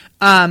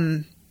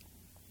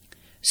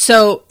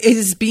 So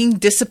is being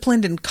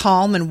disciplined and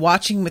calm and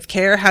watching with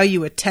care how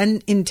you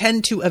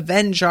intend to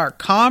avenge our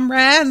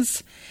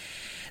comrades.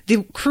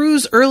 The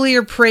crew's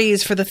earlier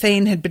praise for the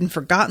Thane had been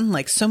forgotten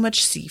like so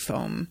much sea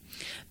foam.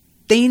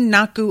 Thane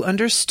Naku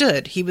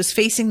understood he was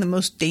facing the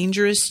most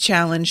dangerous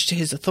challenge to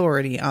his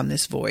authority on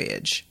this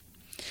voyage.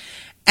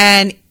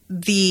 And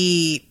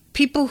the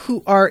people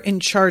who are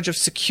in charge of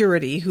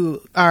security,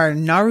 who are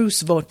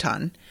Narus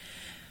Votan,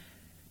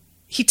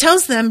 he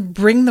tells them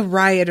bring the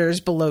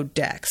rioters below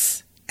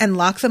decks and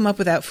lock them up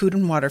without food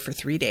and water for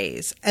 3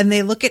 days. And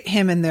they look at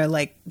him and they're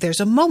like,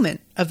 there's a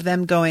moment of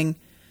them going,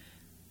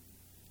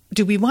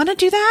 do we want to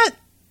do that?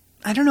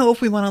 I don't know if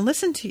we want to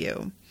listen to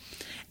you.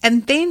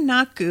 And Thane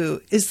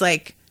Naku is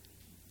like,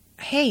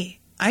 hey,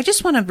 I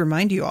just want to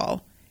remind you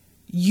all,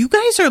 you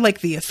guys are like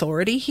the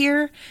authority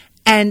here.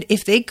 And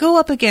if they go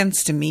up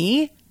against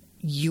me,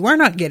 you are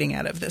not getting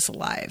out of this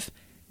alive.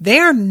 They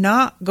are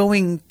not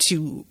going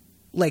to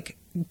like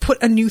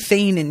put a new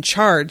Thane in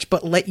charge,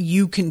 but let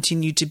you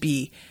continue to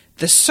be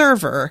the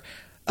server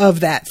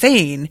of that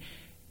Thane.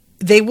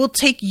 They will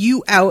take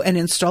you out and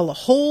install a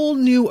whole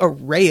new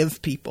array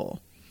of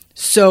people.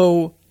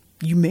 So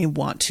you may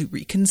want to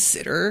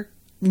reconsider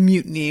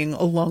mutinying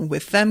along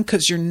with them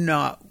because you're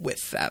not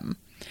with them.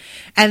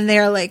 And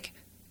they're like,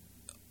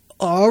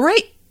 all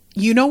right,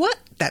 you know what?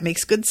 That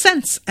makes good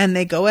sense. And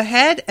they go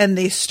ahead and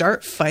they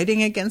start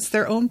fighting against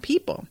their own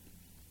people.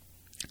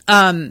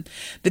 The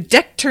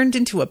deck turned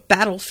into a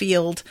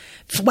battlefield,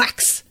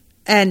 thwacks,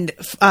 and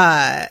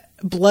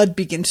blood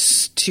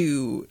begins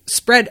to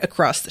spread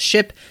across the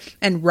ship.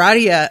 And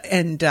Radia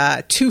and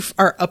Toof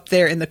are up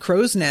there in the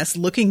crow's nest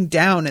looking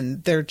down,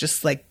 and they're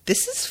just like,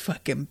 this is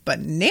fucking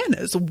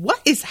bananas.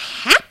 What is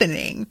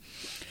happening?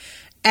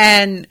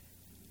 And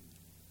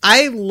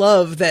I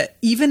love that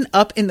even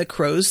up in the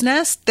crow's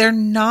nest, they're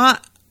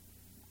not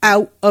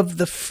out of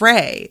the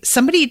fray.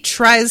 Somebody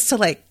tries to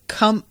like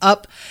come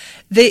up.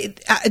 They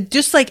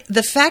just like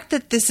the fact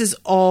that this is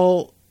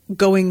all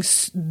going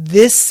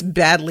this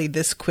badly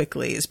this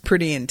quickly is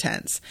pretty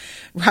intense.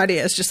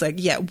 Radia is just like,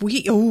 yeah,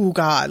 oh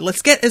God,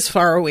 let's get as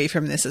far away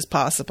from this as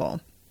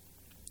possible.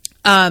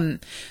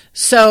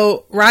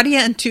 So Radia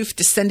and Toof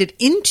descended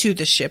into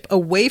the ship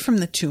away from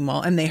the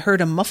tumult, and they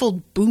heard a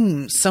muffled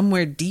boom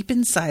somewhere deep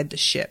inside the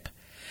ship.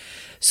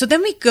 So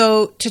then we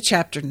go to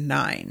chapter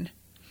 9,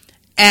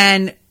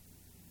 and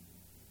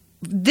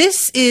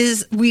this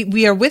is,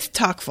 we are with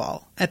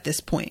Tokfal at this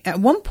point.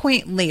 At one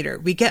point later,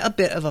 we get a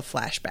bit of a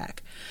flashback.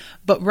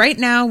 But right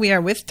now, we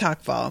are with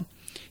Tokfal.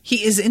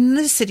 He is in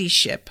the city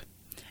ship,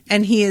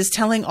 and he is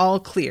telling All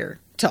Clear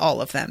to all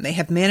of them. They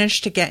have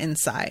managed to get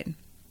inside.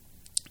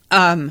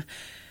 Let's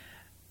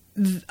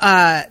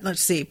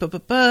see.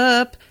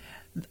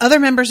 Other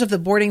members of the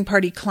boarding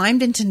party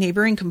climbed into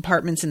neighboring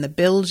compartments in the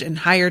bilge and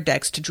higher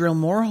decks to drill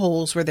more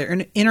holes where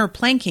their inner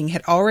planking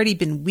had already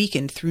been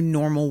weakened through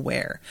normal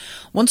wear.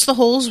 Once the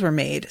holes were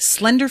made,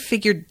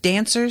 slender-figured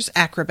dancers,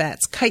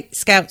 acrobats, kite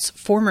scouts,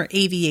 former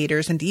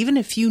aviators, and even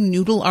a few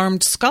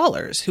noodle-armed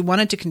scholars who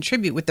wanted to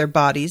contribute with their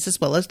bodies as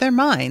well as their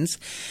minds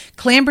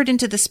clambered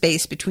into the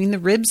space between the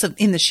ribs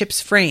in the ship's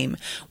frame,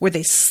 where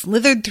they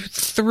slithered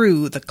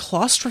through the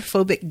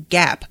claustrophobic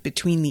gap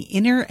between the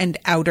inner and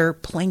outer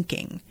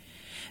planking.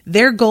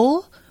 Their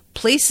goal?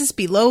 Places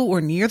below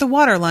or near the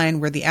waterline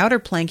where the outer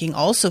planking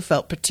also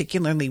felt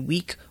particularly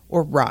weak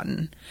or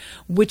rotten,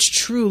 which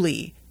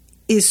truly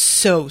is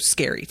so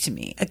scary to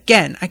me.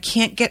 Again, I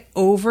can't get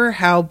over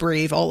how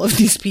brave all of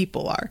these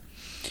people are.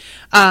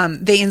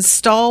 They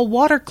install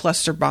water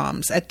cluster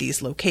bombs at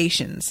these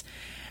locations.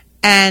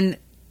 And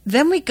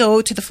then we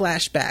go to the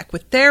flashback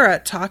with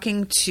Thera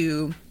talking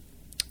to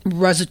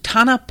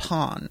Razutana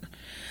Pon,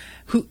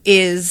 who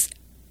is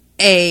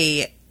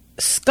a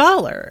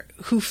scholar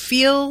who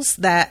feels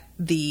that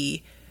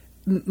the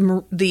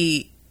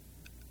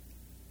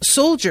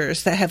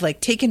soldiers that have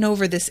like taken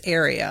over this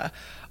area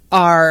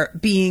are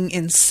being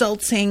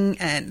insulting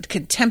and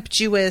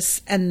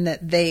contemptuous, and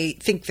that they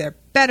think they're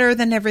better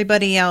than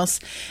everybody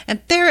else.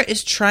 And Thera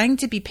is trying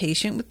to be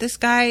patient with this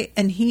guy,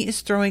 and he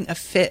is throwing a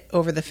fit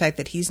over the fact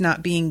that he's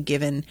not being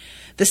given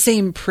the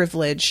same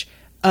privilege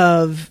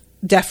of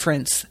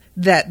deference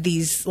that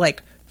these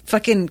like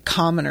fucking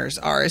commoners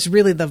are, is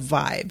really the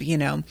vibe, you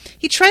know?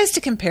 He tries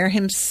to compare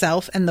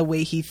himself and the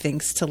way he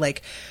thinks to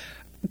like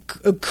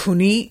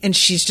Kuni, and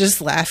she's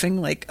just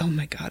laughing like, oh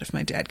my God, if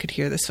my dad could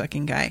hear this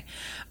fucking guy.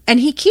 And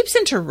he keeps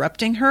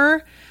interrupting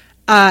her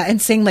and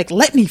saying like,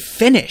 let me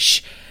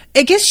finish.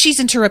 I guess she's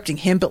interrupting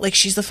him, but like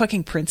she's the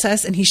fucking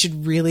princess and he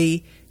should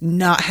really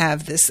not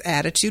have this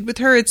attitude with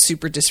her. It's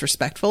super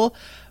disrespectful.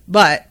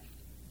 But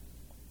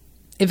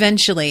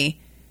eventually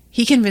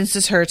he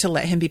convinces her to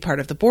let him be part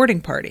of the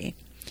boarding party.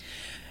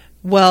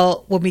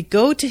 Well, when we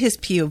go to his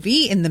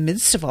POV in the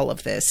midst of all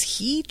of this,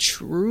 he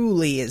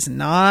truly is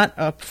not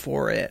up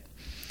for it.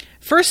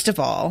 First of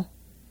all,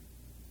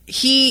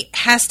 he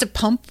has to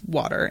pump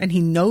water, and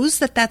he knows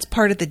that that's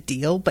part of the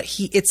deal, but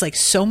it's like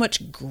so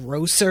much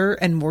grosser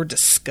and more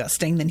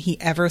disgusting than he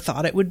ever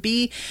thought it would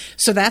be.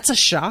 So that's a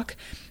shock.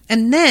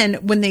 And then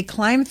when they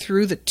climb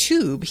through the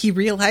tube, he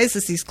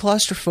realizes he's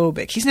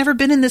claustrophobic. He's never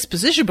been in this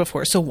position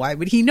before, so why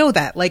would he know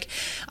that? Like,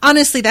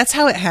 honestly, that's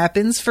how it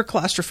happens for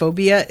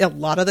claustrophobia a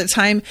lot of the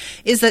time,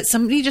 is that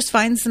somebody just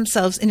finds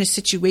themselves in a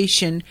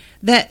situation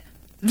that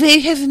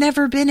they have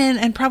never been in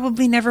and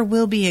probably never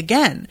will be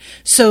again.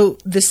 So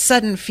this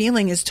sudden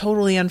feeling is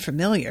totally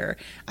unfamiliar.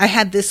 I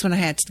had this when I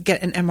had to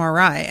get an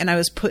MRI, and I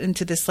was put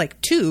into this like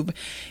tube.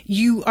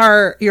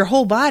 Your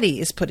whole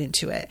body is put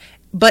into it.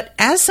 But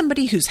as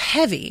somebody who's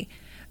heavy,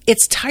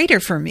 it's tighter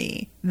for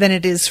me than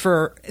it is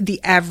for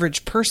the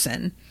average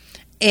person.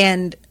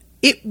 And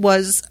it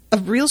was a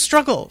real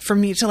struggle for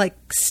me to like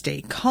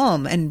stay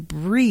calm and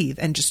breathe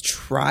and just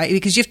try,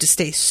 because you have to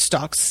stay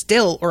stock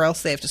still or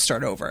else they have to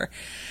start over.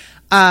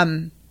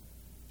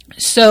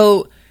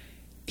 So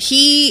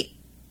he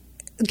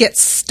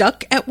gets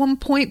stuck at one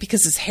point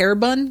because his hair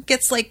bun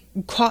gets like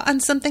caught on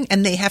something,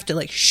 and they have to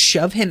like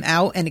shove him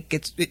out, and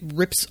it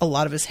rips a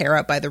lot of his hair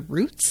out by the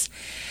roots.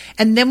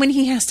 And then when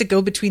he has to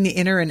go between the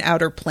inner and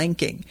outer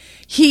planking,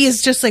 he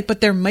is just like, but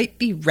there might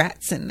be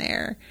rats in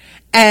there.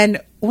 And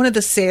one of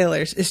the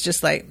sailors is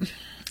just like,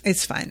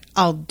 it's fine,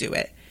 I'll do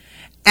it.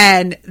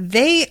 And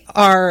they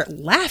are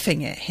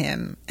laughing at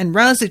him, and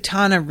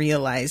Razutana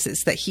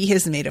realizes that he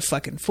has made a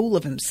fucking fool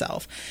of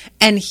himself,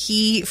 and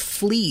he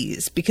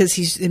flees because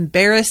he's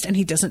embarrassed and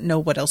he doesn't know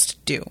what else to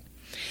do.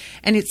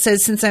 And it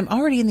says, since I'm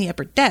already in the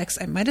upper decks,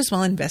 I might as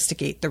well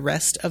investigate the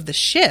rest of the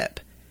ship.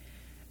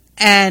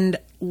 And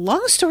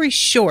long story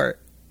short,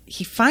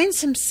 he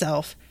finds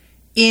himself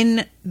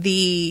in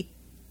the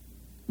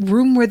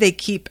room where they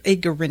keep a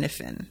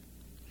Garinifin,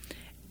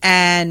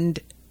 and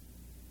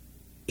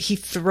he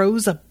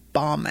throws a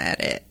bomb at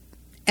it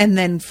and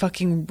then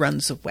fucking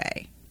runs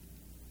away.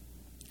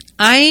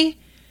 I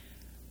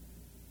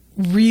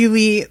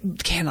really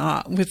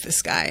cannot with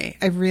this guy.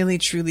 I really,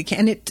 truly can.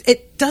 And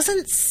it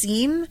doesn't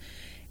seem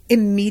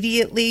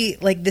immediately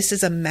like this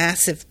is a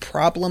massive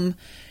problem,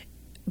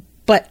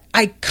 but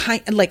I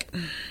kind of like,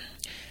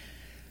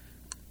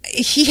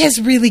 he has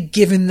really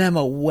given them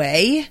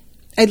away.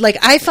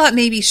 I thought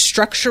maybe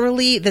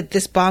structurally that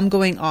this bomb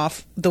going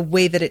off the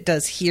way that it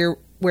does here,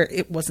 where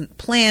it wasn't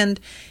planned,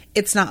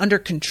 it's not under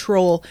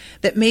control,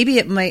 that maybe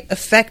it might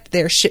affect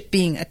their ship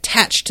being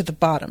attached to the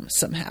bottom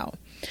somehow.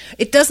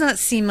 It does not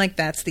seem like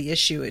that's the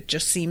issue. It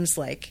just seems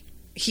like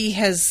he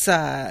has,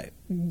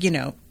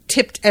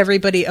 tipped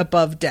everybody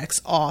above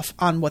decks off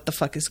on what the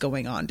fuck is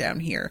going on down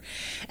here.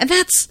 And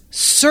that's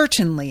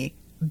certainly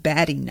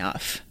bad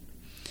enough.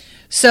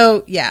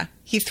 So, yeah,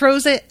 he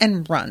throws it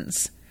and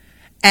runs.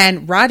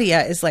 And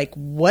Radia is like,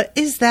 what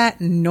is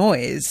that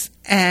noise?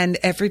 And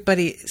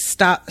everybody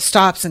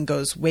stops and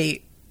goes,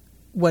 wait,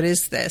 what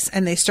is this?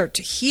 And they start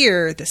to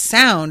hear the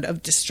sound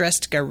of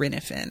distressed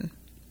Garinifin.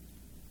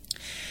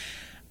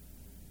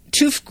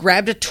 Toof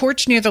grabbed a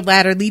torch near the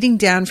ladder leading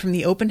down from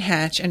the open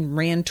hatch and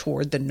ran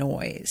toward the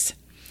noise.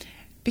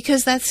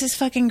 Because that's his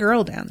fucking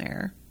girl down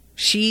there.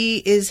 She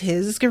is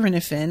his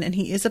Garinifin, and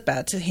he is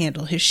about to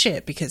handle his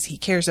shit because he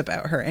cares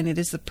about her, and it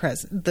is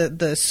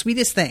the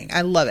sweetest thing.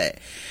 I love it.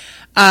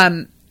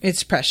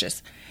 It's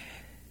precious.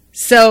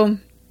 So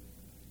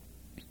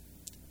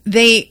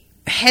they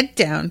head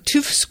down.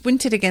 Toof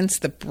squinted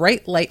against the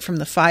bright light from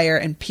the fire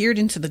and peered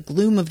into the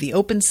gloom of the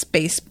open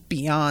space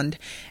beyond,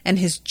 and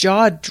his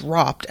jaw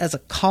dropped as a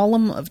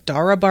column of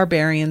Dara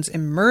barbarians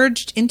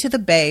emerged into the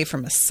bay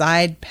from a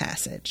side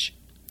passage.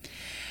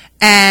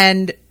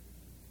 And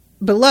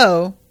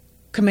below,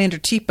 Commander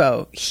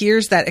Tipo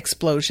hears that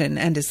explosion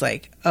and is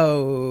like,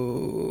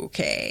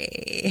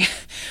 okay,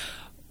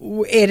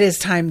 it is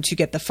time to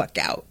get the fuck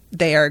out.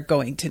 They are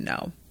going to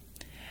know.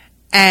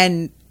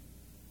 And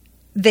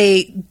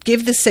they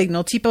give the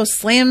signal. Tipo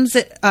slams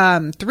it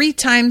 3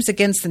 times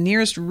against the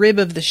nearest rib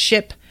of the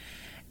ship,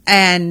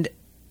 and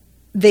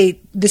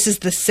this is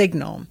the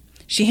signal.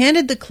 She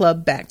handed the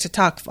club back to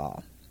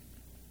Tok'Val.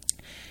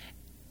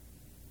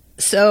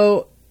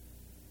 So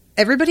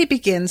everybody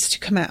begins to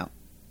come out,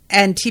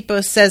 and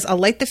Tipo says, I'll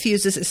light the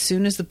fuses as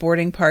soon as the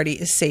boarding party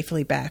is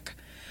safely back.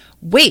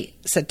 Wait,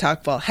 said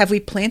Tok'Val, have we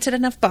planted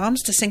enough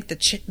bombs to sink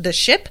the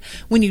ship?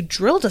 When you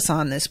drilled us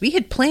on this, we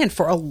had planned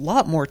for a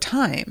lot more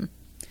time.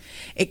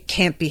 It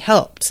can't be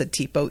helped, said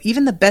Tipo.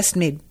 Even the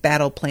best-made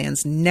battle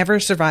plans never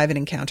survive an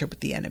encounter with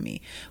the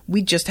enemy.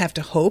 We just have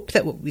to hope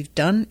that what we've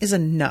done is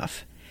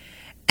enough.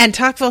 And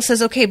Tok'Val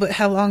says, okay, but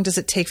how long does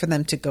it take for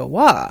them to go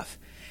off?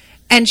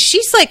 And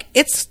she's like,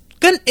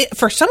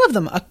 for some of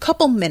them, a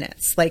couple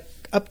minutes, like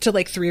up to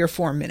like 3 or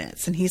 4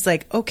 minutes. And he's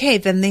like, okay,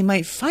 then they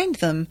might find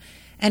them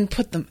and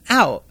put them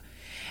out.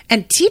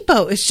 And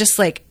Tipo is just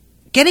like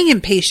getting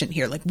impatient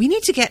here. Like, we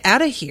need to get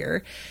out of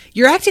here.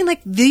 You're acting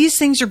like these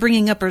things you're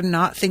bringing up are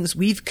not things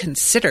we've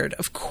considered.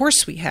 Of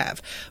course we have.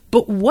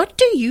 But what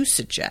do you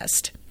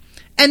suggest?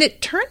 And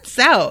it turns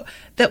out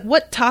that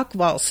what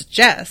Tok'Val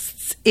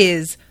suggests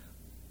is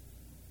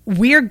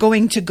we're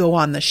going to go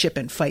on the ship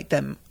and fight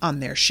them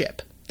on their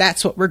ship.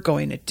 That's what we're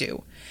going to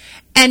do.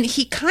 And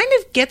he kind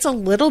of gets a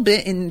little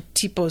bit in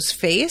Tipo's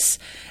face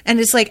and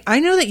is like, I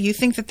know that you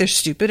think that they're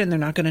stupid and they're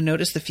not going to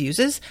notice the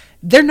fuses.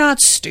 They're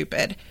not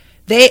stupid.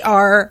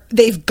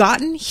 They've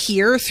gotten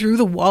here through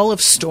the wall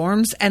of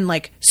storms and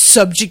like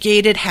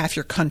subjugated half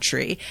your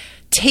country.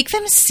 Take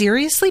them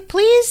seriously,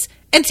 please.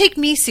 And take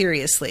me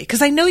seriously.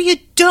 Because I know you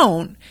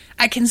don't.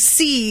 I can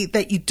see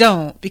that you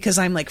don't because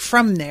I'm like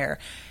from there.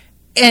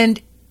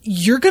 And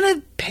you're going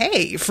to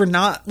pay for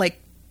not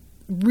like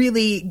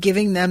really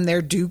giving them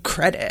their due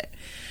credit.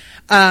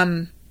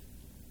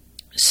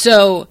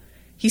 So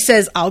he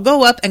says, I'll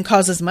go up and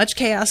cause as much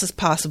chaos as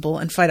possible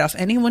and fight off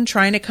anyone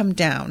trying to come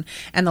down.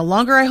 And the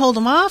longer I hold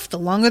them off, the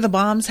longer the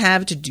bombs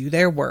have to do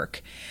their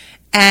work.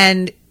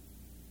 And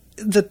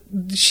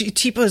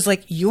Tipo is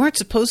like, you aren't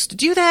supposed to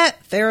do that.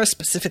 Thera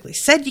specifically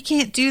said you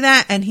can't do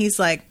that. And he's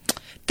like,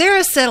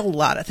 Thera said a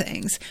lot of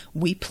things.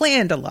 We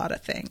planned a lot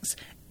of things.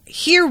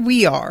 Here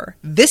we are.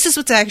 This is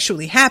what's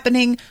actually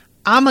happening.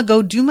 I'm going to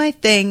go do my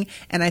thing.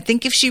 And I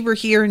think if she were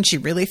here and she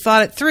really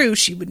thought it through,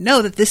 she would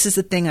know that this is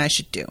the thing I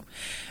should do.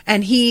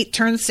 And he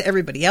turns to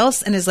everybody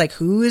else and is like,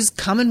 who is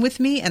coming with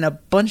me? And a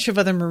bunch of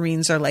other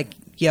Marines are like,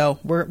 yo,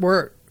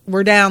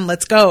 we're down.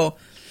 Let's go.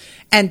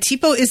 And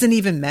Tipo isn't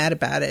even mad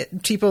about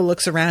it. Tipo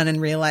looks around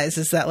and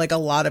realizes that like a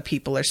lot of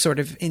people are sort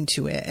of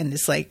into it and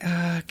is like,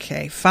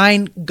 okay,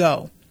 fine,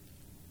 go.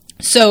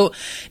 So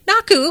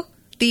Naku,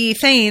 the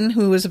Thane,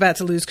 who was about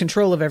to lose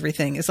control of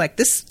everything, is like,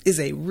 this is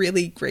a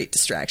really great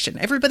distraction.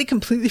 Everybody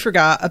completely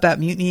forgot about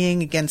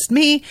mutinying against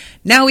me.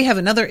 Now we have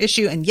another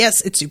issue, and yes,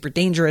 it's super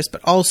dangerous,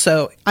 but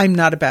also I'm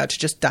not about to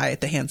just die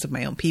at the hands of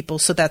my own people,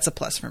 so that's a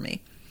plus for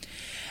me.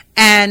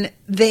 And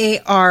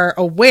they are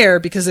aware,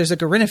 because there's a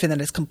Garinifin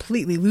that is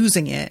completely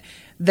losing it,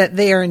 that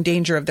they are in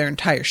danger of their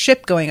entire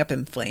ship going up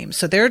in flames.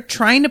 So they're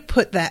trying to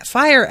put that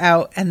fire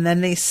out, and then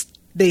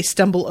they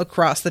stumble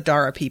across the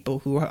Dara people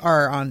who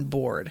are on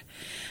board.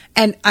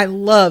 And I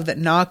love that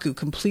Naku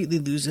completely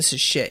loses his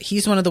shit.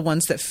 He's one of the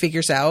ones that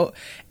figures out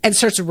and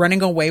starts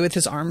running away with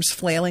his arms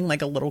flailing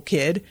like a little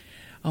kid.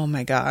 Oh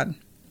my God.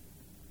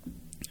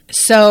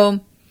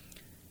 So,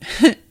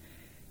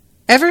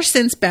 ever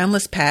since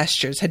Boundless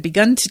Pastures had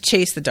begun to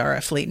chase the Dara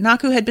fleet,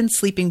 Naku had been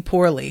sleeping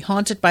poorly,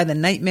 haunted by the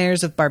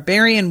nightmares of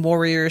barbarian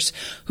warriors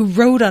who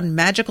rode on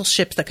magical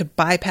ships that could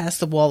bypass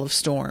the wall of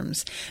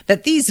storms.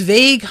 That these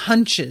vague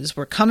hunches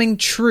were coming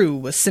true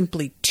was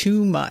simply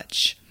too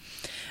much.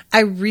 I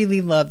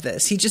really love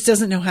this. He just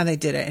doesn't know how they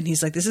did it. And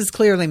he's like, this is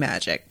clearly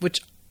magic, which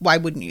why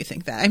wouldn't you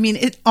think that? I mean,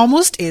 it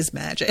almost is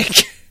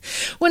magic.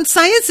 When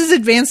science is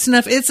advanced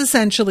enough, it's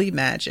essentially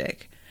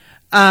magic.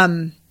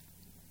 So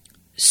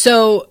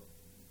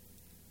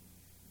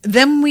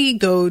then we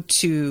go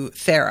to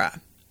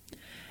Thera.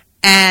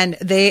 And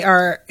they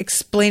are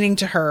explaining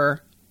to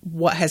her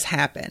what has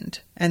happened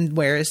and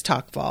where is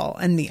Tok'Val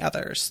and the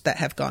others that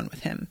have gone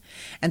with him.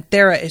 And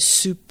Thera is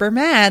super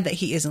mad that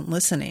he isn't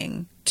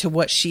listening to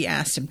what she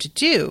asked him to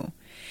do.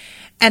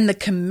 And the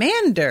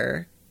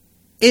commander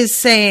is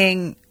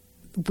saying,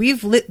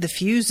 we've lit the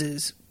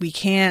fuses. We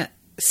can't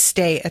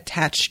stay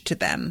attached to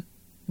them.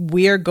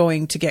 We're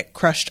going to get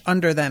crushed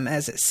under them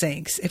as it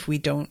sinks if we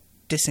don't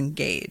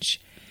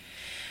disengage.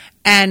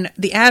 And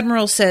the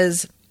admiral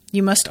says,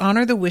 you must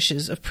honor the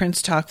wishes of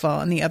Prince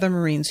Tok'Val and the other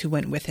Marines who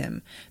went with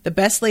him. The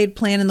best laid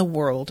plan in the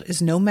world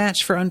is no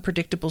match for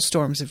unpredictable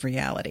storms of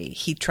reality.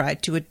 He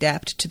tried to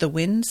adapt to the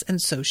winds, and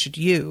so should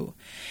you.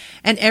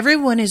 And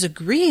everyone is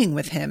agreeing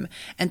with him.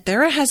 And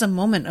Thera has a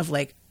moment of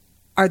like,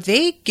 are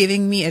they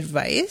giving me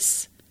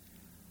advice?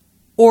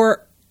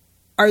 Or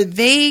are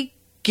they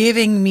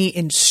giving me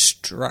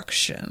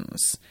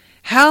instructions?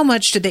 How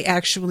much do they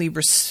actually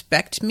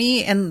respect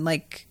me and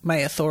like my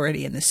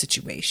authority in this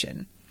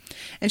situation?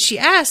 And she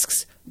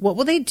asks, what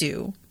will they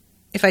do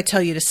if I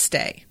tell you to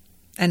stay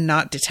and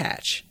not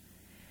detach?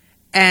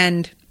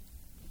 And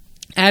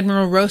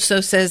Admiral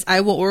Rosso says,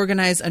 I will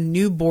organize a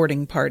new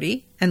boarding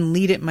party and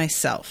lead it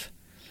myself.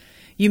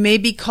 You may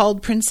be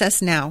called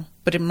princess now,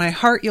 but in my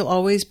heart you'll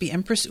always be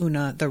Empress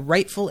Una, the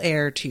rightful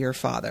heir to your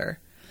father.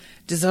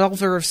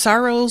 Dissolver of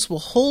Sorrows will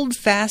hold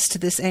fast to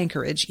this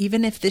anchorage.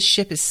 Even if this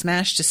ship is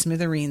smashed to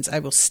smithereens, I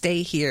will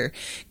stay here,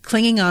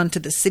 clinging on to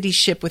the city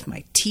ship with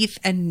my teeth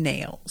and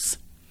nails.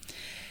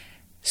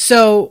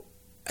 So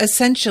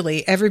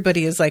essentially,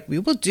 everybody is like, we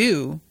will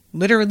do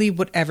literally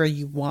whatever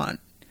you want.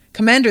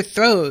 Commander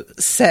Thro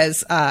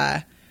says,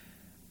 Emperor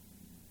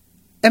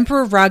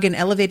Ragan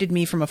elevated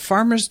me from a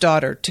farmer's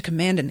daughter to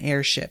command an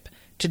airship.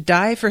 To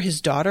die for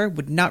his daughter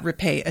would not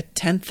repay a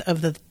tenth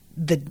of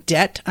the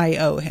debt I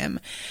owe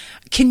him.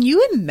 Can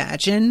you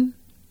imagine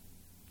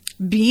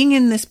being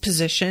in this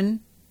position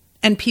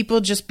and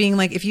people just being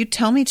like, if you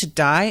tell me to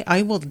die,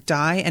 I will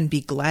die and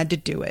be glad to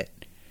do it?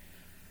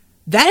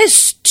 That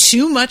is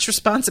too much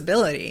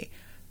responsibility.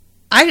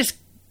 I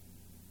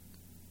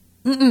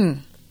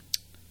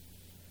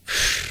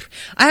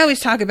always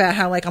talk about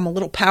how like I'm a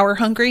little power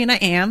hungry, and I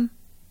am.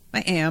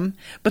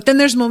 But then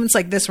there's moments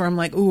like this where I'm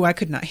like, ooh, I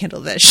could not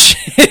handle this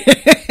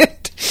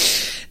shit.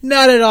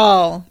 Not at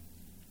all.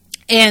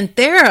 And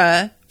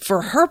Thera,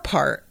 for her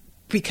part,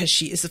 because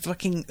she is a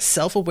fucking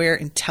self-aware,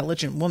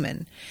 intelligent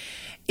woman,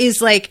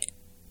 is like,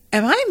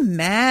 am I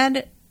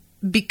mad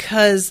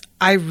because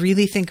I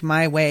really think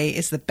my way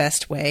is the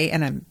best way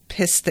and I'm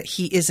pissed that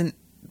he isn't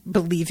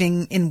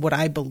believing in what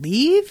I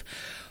believe?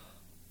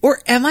 Or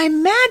am I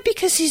mad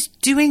because he's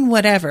doing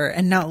whatever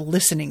and not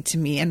listening to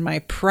me and my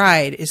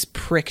pride is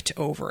pricked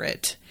over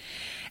it?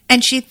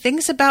 And she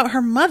thinks about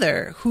her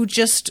mother, who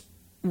just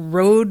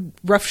rode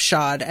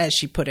roughshod, as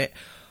she put it,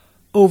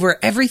 over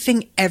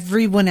everything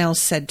everyone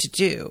else said to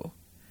do,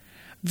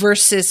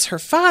 versus her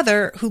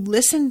father, who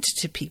listened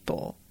to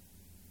people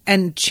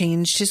and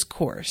changed his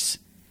course.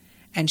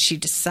 And she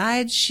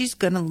decides she's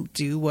going to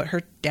do what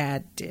her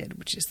dad did,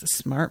 which is the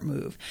smart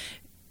move.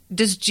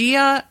 Does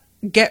Gia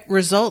get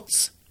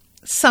results?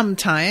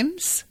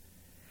 Sometimes.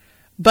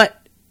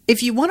 But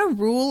if you want to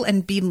rule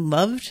and be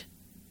loved,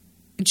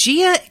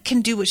 Gia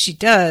can do what she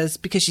does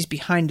because she's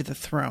behind the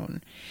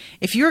throne.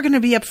 If you're going to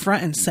be up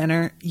front and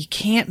center, you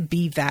can't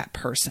be that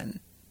person.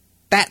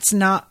 That's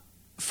not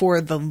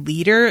for the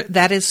leader.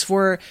 That is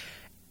for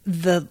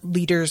the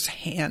leader's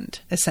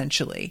hand,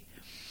 essentially.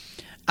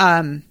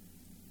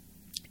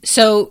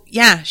 So,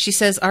 yeah, she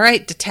says, all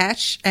right,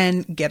 detach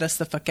and get us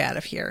the fuck out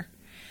of here.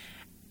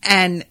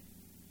 And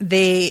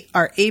they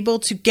are able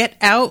to get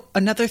out.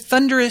 Another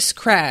thunderous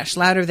crash,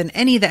 louder than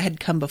any that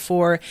had come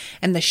before,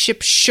 and the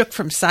ship shook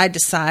from side to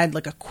side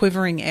like a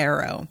quivering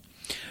arrow.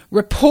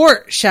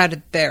 Report,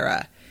 shouted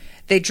Thera.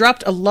 They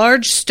dropped a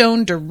large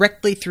stone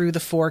directly through the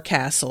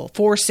forecastle.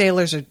 4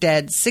 sailors are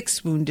dead,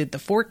 6 wounded. The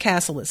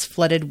forecastle is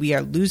flooded. We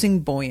are losing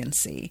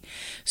buoyancy.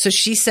 So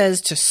she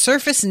says to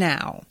surface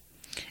now.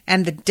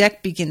 And the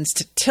deck begins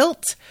to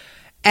tilt.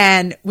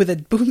 And with a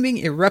booming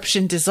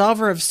eruption,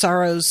 Dissolver of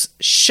Sorrows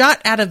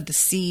shot out of the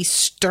sea,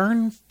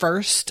 stern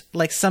first,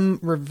 like some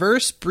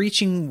reverse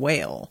breaching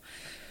whale.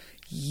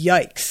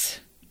 Yikes.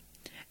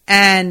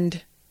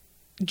 And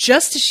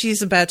just as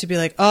she's about to be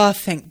like, oh,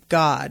 thank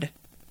God,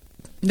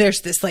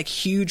 there's this like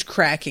huge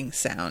cracking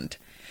sound.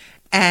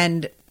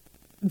 And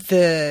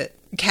the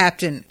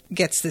captain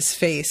gets this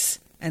face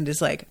and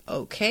is like,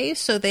 okay,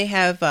 so they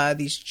have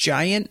these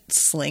giant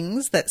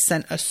slings that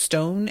sent a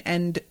stone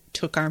and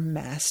took our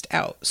mast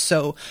out.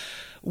 So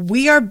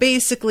we are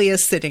basically a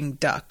sitting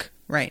duck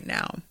right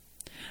now.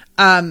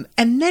 And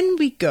then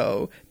we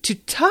go to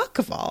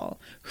Tok'Val,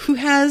 who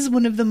has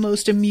one of the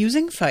most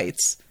amusing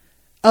fights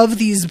of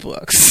these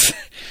books.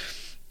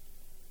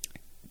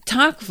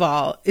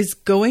 Tok'Val is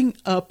going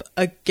up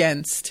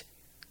against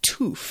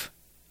Toof.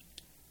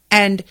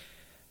 And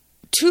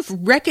Toof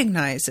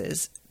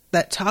recognizes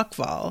that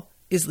Tok'Val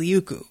is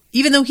Liuku.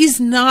 Even though he's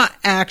not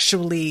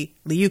actually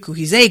Liuku,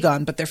 he's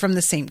Aegon, but they're from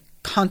the same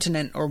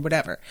continent or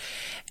whatever.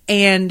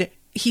 And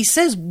he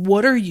says,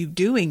 "What are you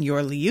doing?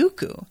 You're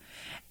Liuku."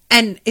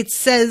 And it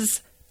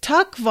says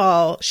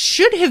Takval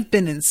should have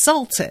been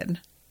insulted,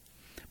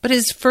 but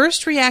his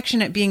first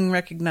reaction at being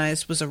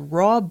recognized was a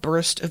raw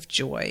burst of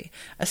joy,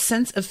 a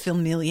sense of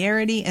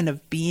familiarity and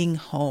of being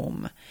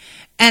home.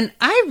 And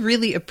I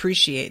really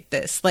appreciate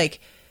this, like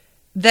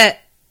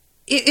that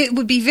it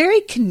would be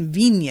very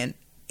convenient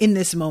in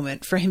this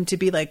moment for him to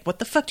be like, "What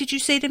the fuck did you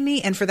say to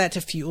me?" And for that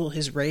to fuel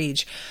his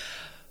rage.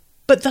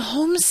 But the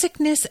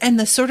homesickness and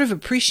the sort of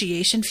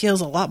appreciation feels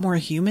a lot more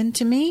human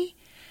to me.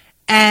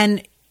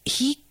 And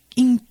he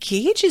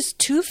engages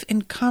Toof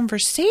in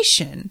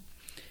conversation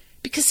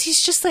because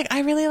he's just like,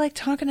 I really like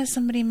talking to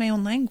somebody in my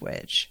own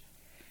language.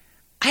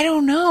 I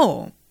don't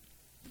know.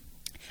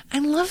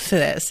 I'm love for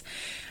this.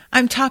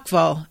 I'm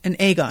Takval and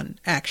Aegon,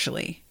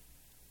 actually.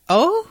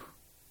 Oh,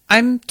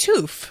 I'm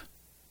Toof.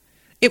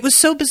 It was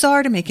so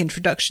bizarre to make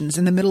introductions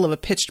in the middle of a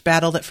pitched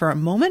battle that for a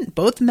moment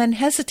both men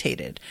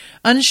hesitated,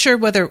 unsure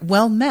whether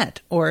 "well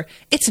met" or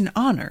 "it's an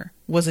honor"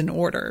 was in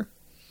order.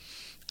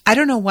 I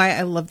don't know why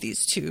I love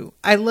these two.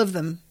 I love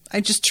them.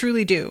 I just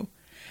truly do.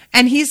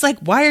 And he's like,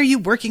 "Why are you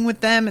working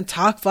with them?" And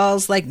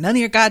Takval's like, "None of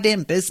your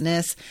goddamn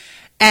business."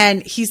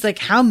 And he's like,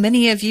 "How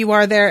many of you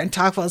are there?" And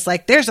Takval's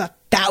like, "There's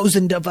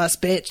 1,000 of us,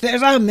 bitch.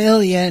 There's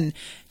 1,000,000.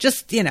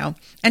 Just, you know."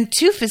 And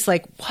Toof is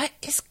like, "What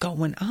is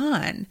going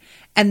on?"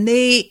 And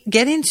they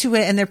get into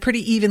it and they're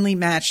pretty evenly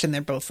matched. And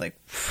they're both like,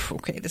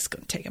 "Okay, this is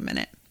going to take a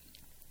minute."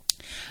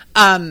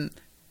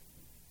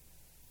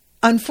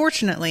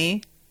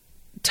 Unfortunately,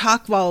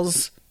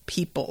 Takval's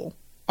people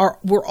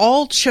were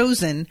all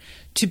chosen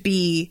to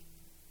be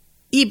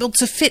able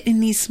to fit in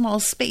these small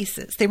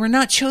spaces. They were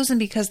not chosen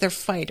because they're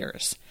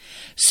fighters.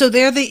 So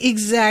they're the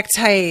exact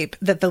type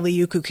that the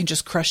Liuku can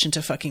just crush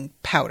into fucking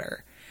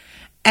powder.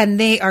 And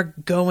they are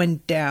going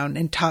down,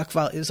 and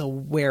Takval is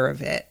aware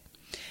of it.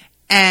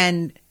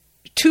 And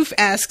Toof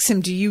asks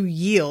him, "Do you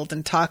yield?"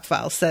 And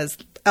Takval says,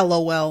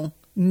 "LOL,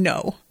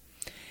 no.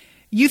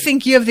 You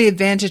think you have the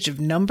advantage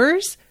of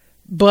numbers,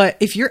 but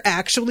if you're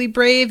actually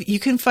brave, you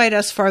can fight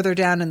us farther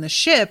down in the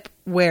ship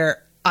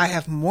where I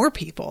have more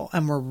people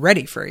and we're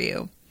ready for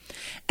you."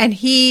 And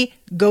he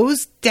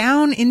goes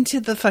down into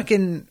the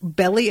fucking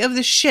belly of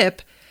the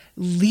ship,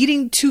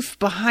 leading Toof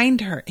behind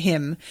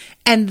him.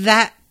 And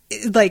that,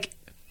 like,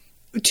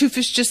 Toof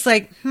is just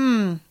like,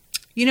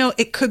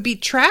 it could be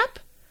trap.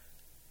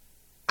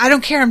 I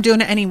don't care. I'm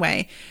doing it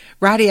anyway.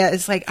 Radia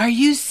is like, "Are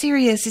you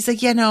serious?" He's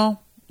like, "Yeah,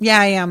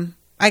 I am.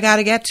 I got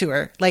to get to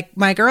her. Like,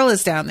 my girl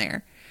is down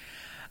there."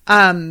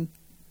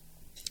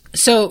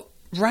 So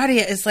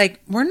Radia is like,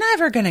 "We're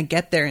never going to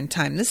get there in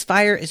time. This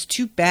fire is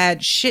too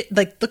bad. Shit.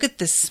 Like, look at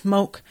this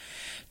smoke."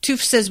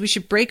 Toof says we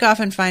should break off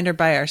and find her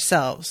by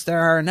ourselves. There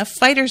are enough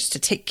fighters to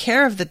take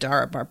care of the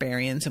Dara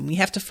barbarians, and we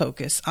have to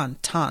focus on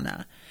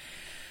Tana.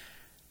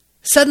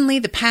 Suddenly,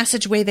 the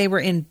passageway they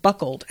were in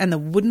buckled, and the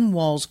wooden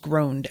walls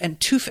groaned, and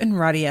Toof and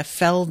Radia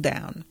fell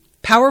down.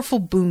 Powerful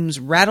booms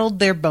rattled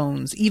their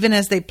bones, even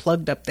as they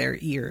plugged up their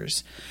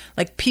ears.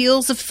 Like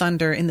peals of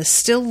thunder in the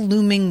still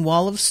looming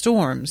wall of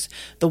storms,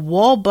 the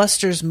wall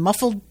busters'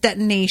 muffled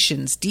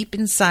detonations deep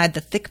inside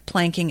the thick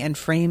planking and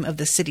frame of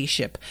the city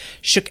ship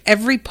shook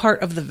every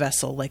part of the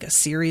vessel like a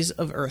series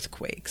of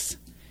earthquakes.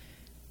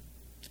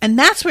 And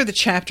that's where the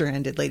chapter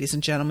ended, ladies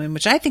and gentlemen,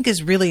 which I think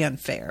is really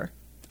unfair.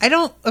 I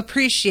don't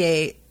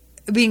appreciate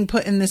being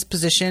put in this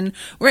position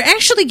where I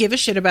actually give a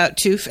shit about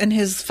Toof and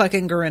his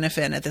fucking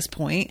Garrinafin at this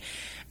point.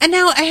 And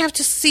now I have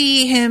to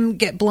see him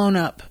get blown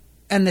up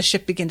and the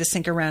ship begin to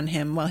sink around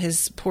him while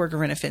his poor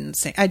Garrinafin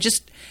sink.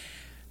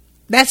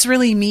 That's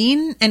really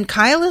mean. And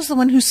Kyle is the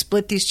one who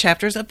split these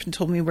chapters up and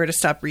told me where to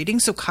stop reading.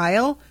 So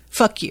Kyle,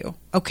 fuck you.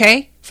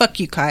 Okay? Fuck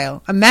you,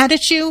 Kyle. I'm mad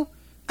at you.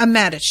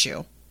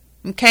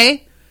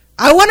 Okay?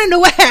 I want to know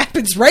what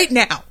happens right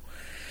now.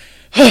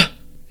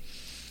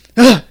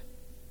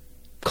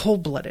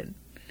 Cold-blooded.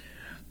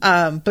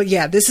 But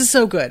yeah, this is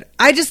so good.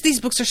 These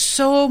books are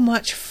so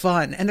much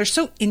fun and they're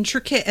so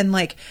intricate, and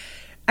like,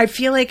 I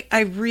feel like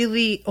I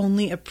really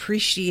only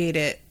appreciate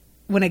it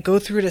when I go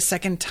through it a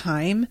second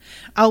time.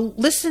 I'll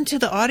listen to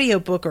the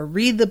audiobook or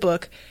read the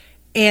book,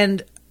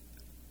 and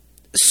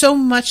so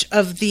much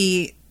of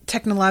the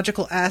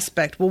technological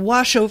aspect will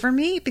wash over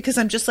me because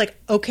I'm just like,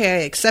 okay,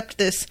 I accept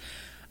this.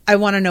 I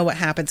want to know what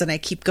happens, and I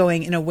keep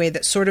going in a way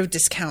that sort of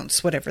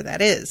discounts whatever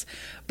that is.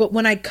 But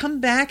when I come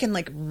back and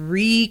like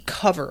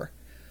recover,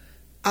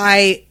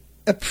 I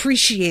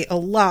appreciate a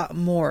lot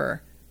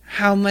more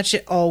how much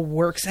it all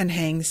works and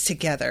hangs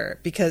together,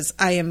 because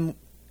I am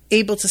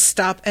able to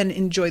stop and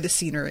enjoy the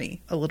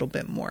scenery a little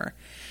bit more.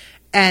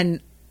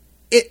 And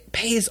it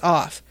pays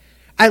off.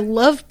 I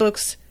love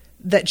books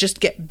that just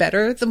get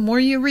better the more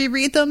you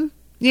reread them.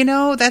 You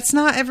know, that's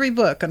not every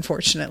book,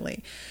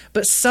 unfortunately.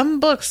 But some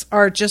books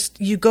are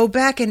just, you go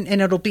back and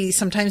it'll be,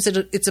 sometimes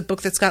it's a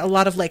book that's got a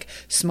lot of like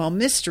small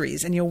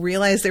mysteries, and you'll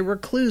realize there were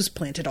clues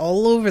planted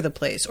all over the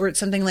place. Or it's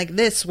something like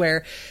this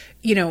where,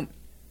 you know,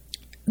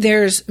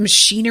 there's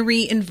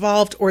machinery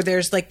involved, or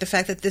there's like the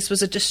fact that this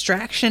was a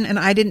distraction and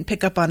I didn't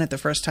pick up on it the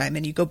first time,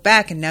 and you go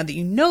back and now that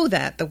you know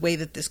that, the way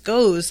that this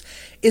goes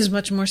is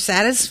much more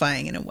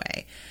satisfying in a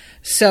way.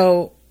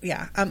 So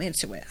yeah, I'm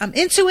into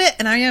it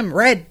and I am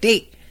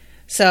ready.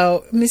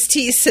 So Miss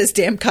T says,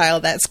 damn Kyle,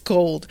 that's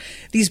cold.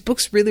 These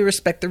books really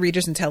respect the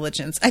reader's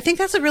intelligence. I think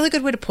that's a really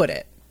good way to put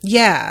it.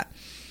 Yeah.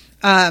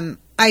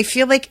 I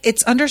feel like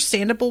it's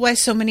understandable why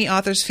so many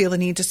authors feel the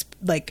need to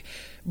like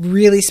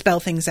really spell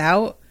things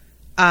out.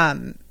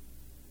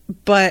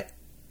 But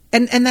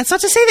that's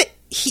not to say that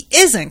he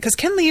isn't, because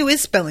Ken Liu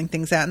is spelling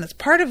things out, and that's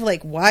part of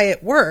like why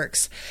it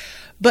works.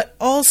 But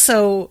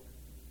also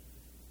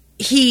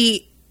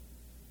he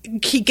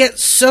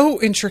gets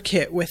so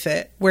intricate with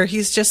it where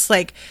he's just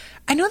like,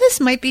 I know this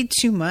might be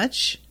too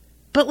much,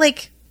 but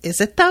like,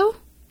 is it though?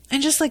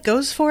 And just like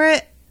goes for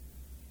it.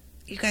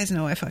 You guys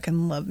know I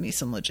fucking love me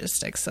some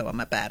logistics, so I'm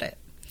up at it.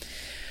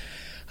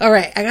 All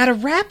right, I got to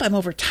wrap. I'm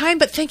over time,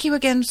 but thank you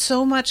again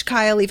so much,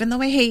 Kyle, even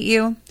though I hate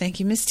you. Thank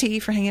you, Miss T,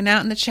 for hanging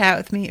out in the chat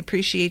with me.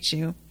 Appreciate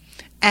you.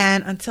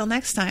 And until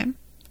next time,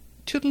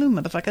 toodaloo,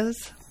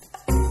 motherfuckers.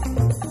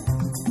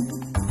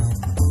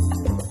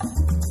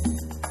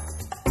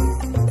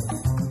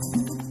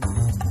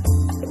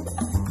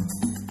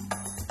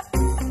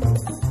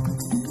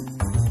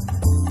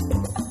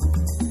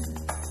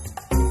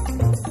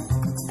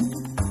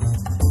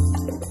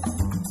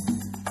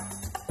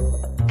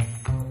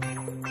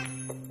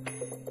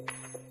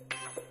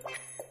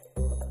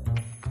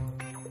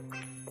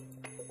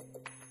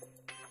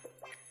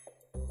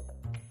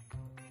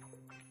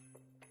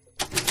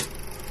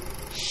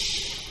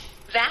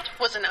 That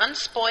was an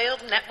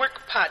Unspoiled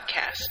Network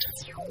podcast.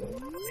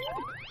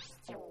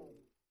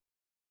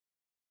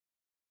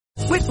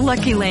 With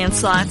Lucky Land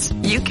Slots,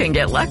 you can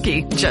get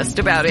lucky just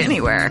about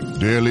anywhere.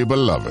 Dearly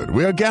beloved,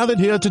 we are gathered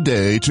here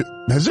today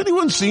to... Has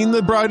anyone seen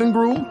the bride and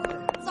groom?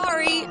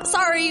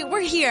 Sorry,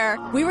 we're here.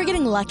 We were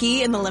getting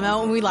lucky in the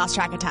limo and we lost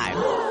track of time.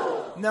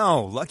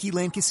 No, Lucky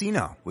Land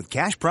Casino, with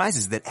cash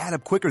prizes that add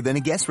up quicker than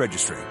a guest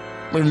registry.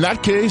 In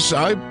that case,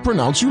 I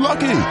pronounce you lucky.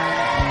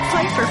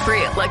 Play for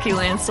free at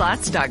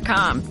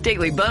LuckyLandSlots.com.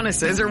 Daily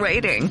bonuses are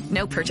waiting.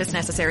 No purchase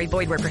necessary.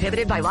 Void where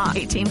prohibited by law.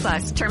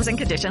 18+. Terms and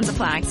conditions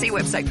apply. See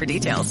website for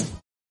details.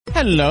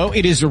 Hello,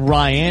 it is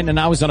Ryan, and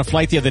I was on a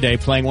flight the other day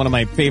playing one of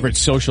my favorite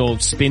social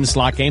spin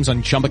slot games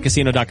on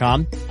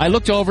ChumbaCasino.com. I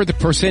looked over at the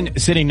person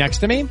sitting next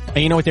to me, and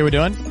you know what they were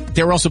doing?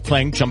 They were also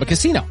playing Chumba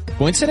Casino.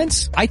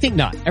 Coincidence? I think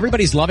not.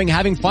 Everybody's loving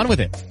having fun with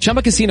it.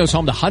 Chumba Casino is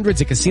home to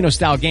hundreds of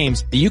casino-style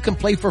games that you can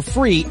play for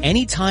free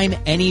anytime,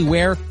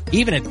 anywhere,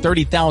 even at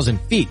 30,000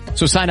 feet.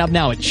 So sign up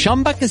now at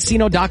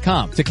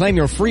ChumbaCasino.com to claim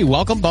your free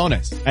welcome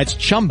bonus. That's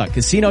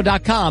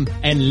ChumbaCasino.com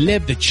and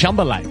live the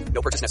Chumba life.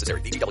 No purchase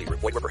necessary. VGW.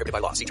 Void where prohibited by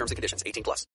law. See terms and conditions. 18+.